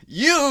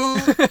 you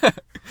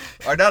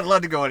are not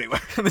allowed to go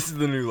anywhere. This is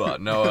the new law.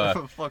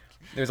 No, fuck.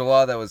 There's a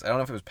law that was, I don't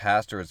know if it was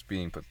passed or it's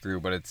being put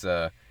through, but it's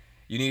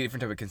you need a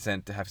different type of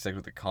consent to have sex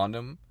with a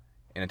condom,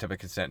 and a type of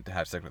consent to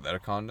have sex without a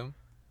condom.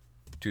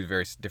 Two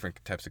very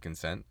different types of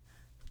consent.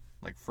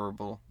 Like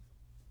verbal,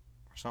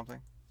 or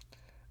something.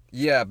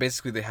 Yeah,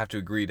 basically they have to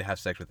agree to have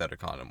sex without a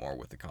condom or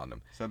with a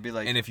condom. So it'd be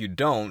like... And if you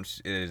don't,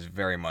 it is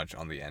very much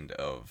on the end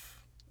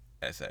of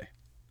SA.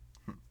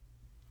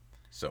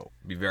 So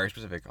be very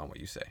specific on what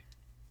you say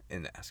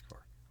and ask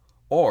for.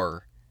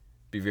 Or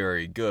be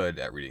very good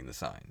at reading the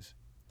signs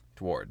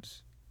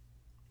towards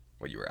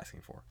what you were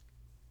asking for.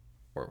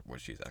 Or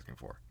what she's asking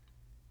for.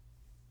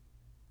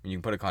 I mean, you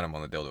can put a condom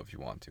on the dildo if you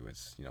want to.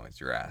 It's, it's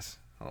your ass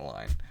on the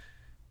line.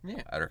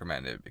 Yeah. I'd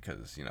recommend it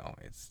because,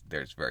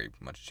 there's very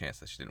much a chance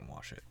that she didn't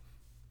wash it.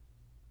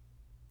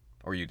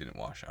 Or you didn't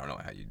wash. I don't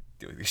know how you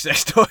deal with your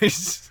sex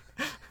toys.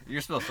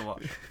 You're supposed to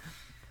wash.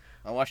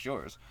 I washed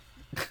yours.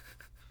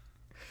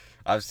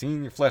 I've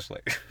seen your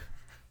fleshlight.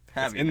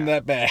 Have it's you in now?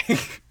 that bag.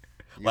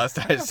 Last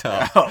I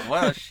saw. Oh,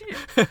 well, shit.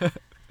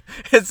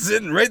 It's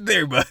sitting right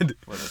there, bud.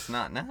 Well, it's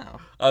not now.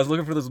 I was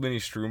looking for those mini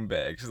shroom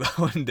bags that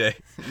one day.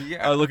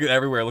 Yeah. I was looking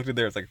everywhere. I looked in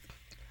there. It's like,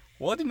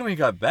 well, I didn't know you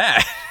got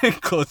that.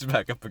 Closed it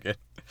back up again.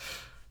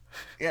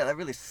 Yeah, that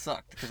really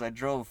sucked because I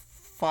drove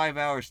 5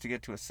 hours to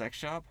get to a sex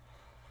shop.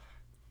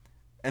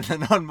 And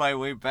then on my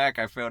way back,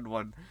 I found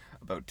one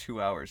about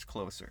 2 hours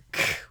closer.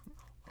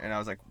 And I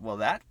was like, well,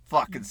 that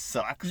fucking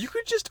sucks. You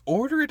could just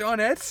order it on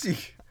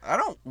Etsy. I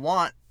don't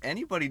want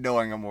anybody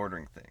knowing I'm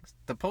ordering things.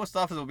 The post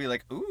office will be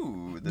like,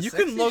 ooh, the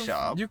sexy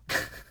shop.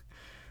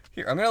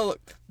 Here, I'm gonna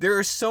look. There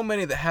are so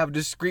many that have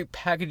discreet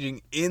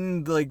packaging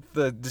in like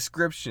the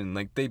description.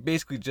 Like they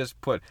basically just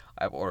put,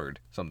 "I've ordered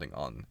something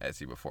on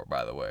Etsy before."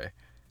 By the way.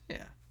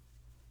 Yeah.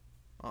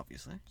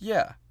 Obviously.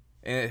 Yeah,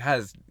 and it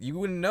has. You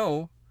wouldn't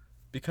know,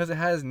 because it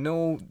has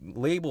no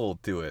label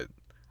to it.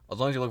 As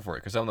long as you look for it,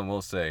 because some of them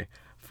will say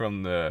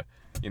from the,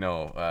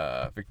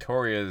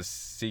 Victoria's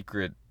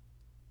Secret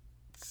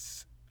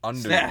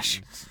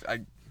stash.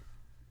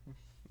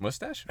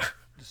 Mustache.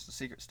 Just a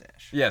secret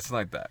stash. Yeah, something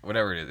like that.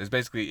 Whatever it is. It's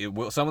basically,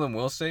 some of them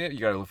will say it. You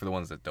gotta look for the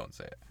ones that don't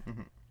say it.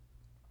 Mm-hmm.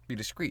 Be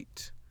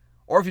discreet.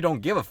 Or if you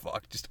don't give a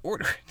fuck, just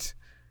order it.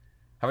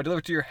 Have it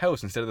delivered to your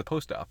house instead of the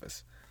post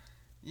office.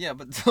 Yeah,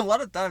 but a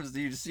lot of times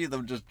you see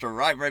them just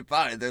drive right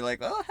by. They're like,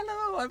 oh,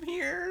 hello, I'm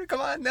here. Come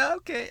on now.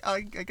 Okay,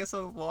 I guess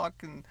I'll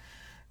walk and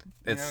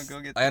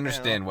go get the I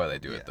understand mail. why they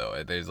do it,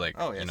 though. There's like,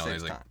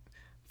 there's like, time.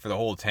 for the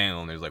whole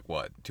town, there's like,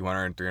 what,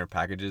 200, 300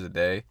 packages a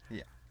day?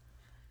 Yeah.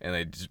 And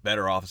they just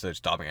better off, instead of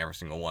stopping every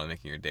single one and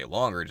making your day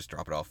longer, just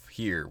drop it off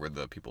here where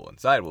the people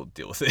inside will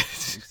deal with it.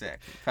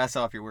 Exactly. Pass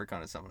off your work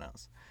onto someone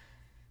else.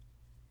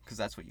 Because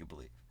that's what you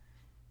believe.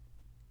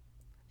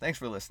 Thanks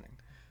for listening.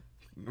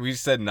 We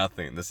said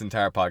nothing. This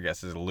entire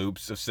podcast is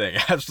loops of saying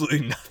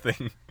absolutely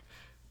nothing.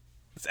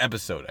 This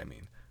episode, I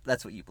mean.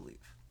 That's what you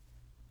believe.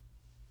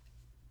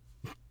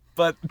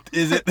 But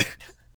is it...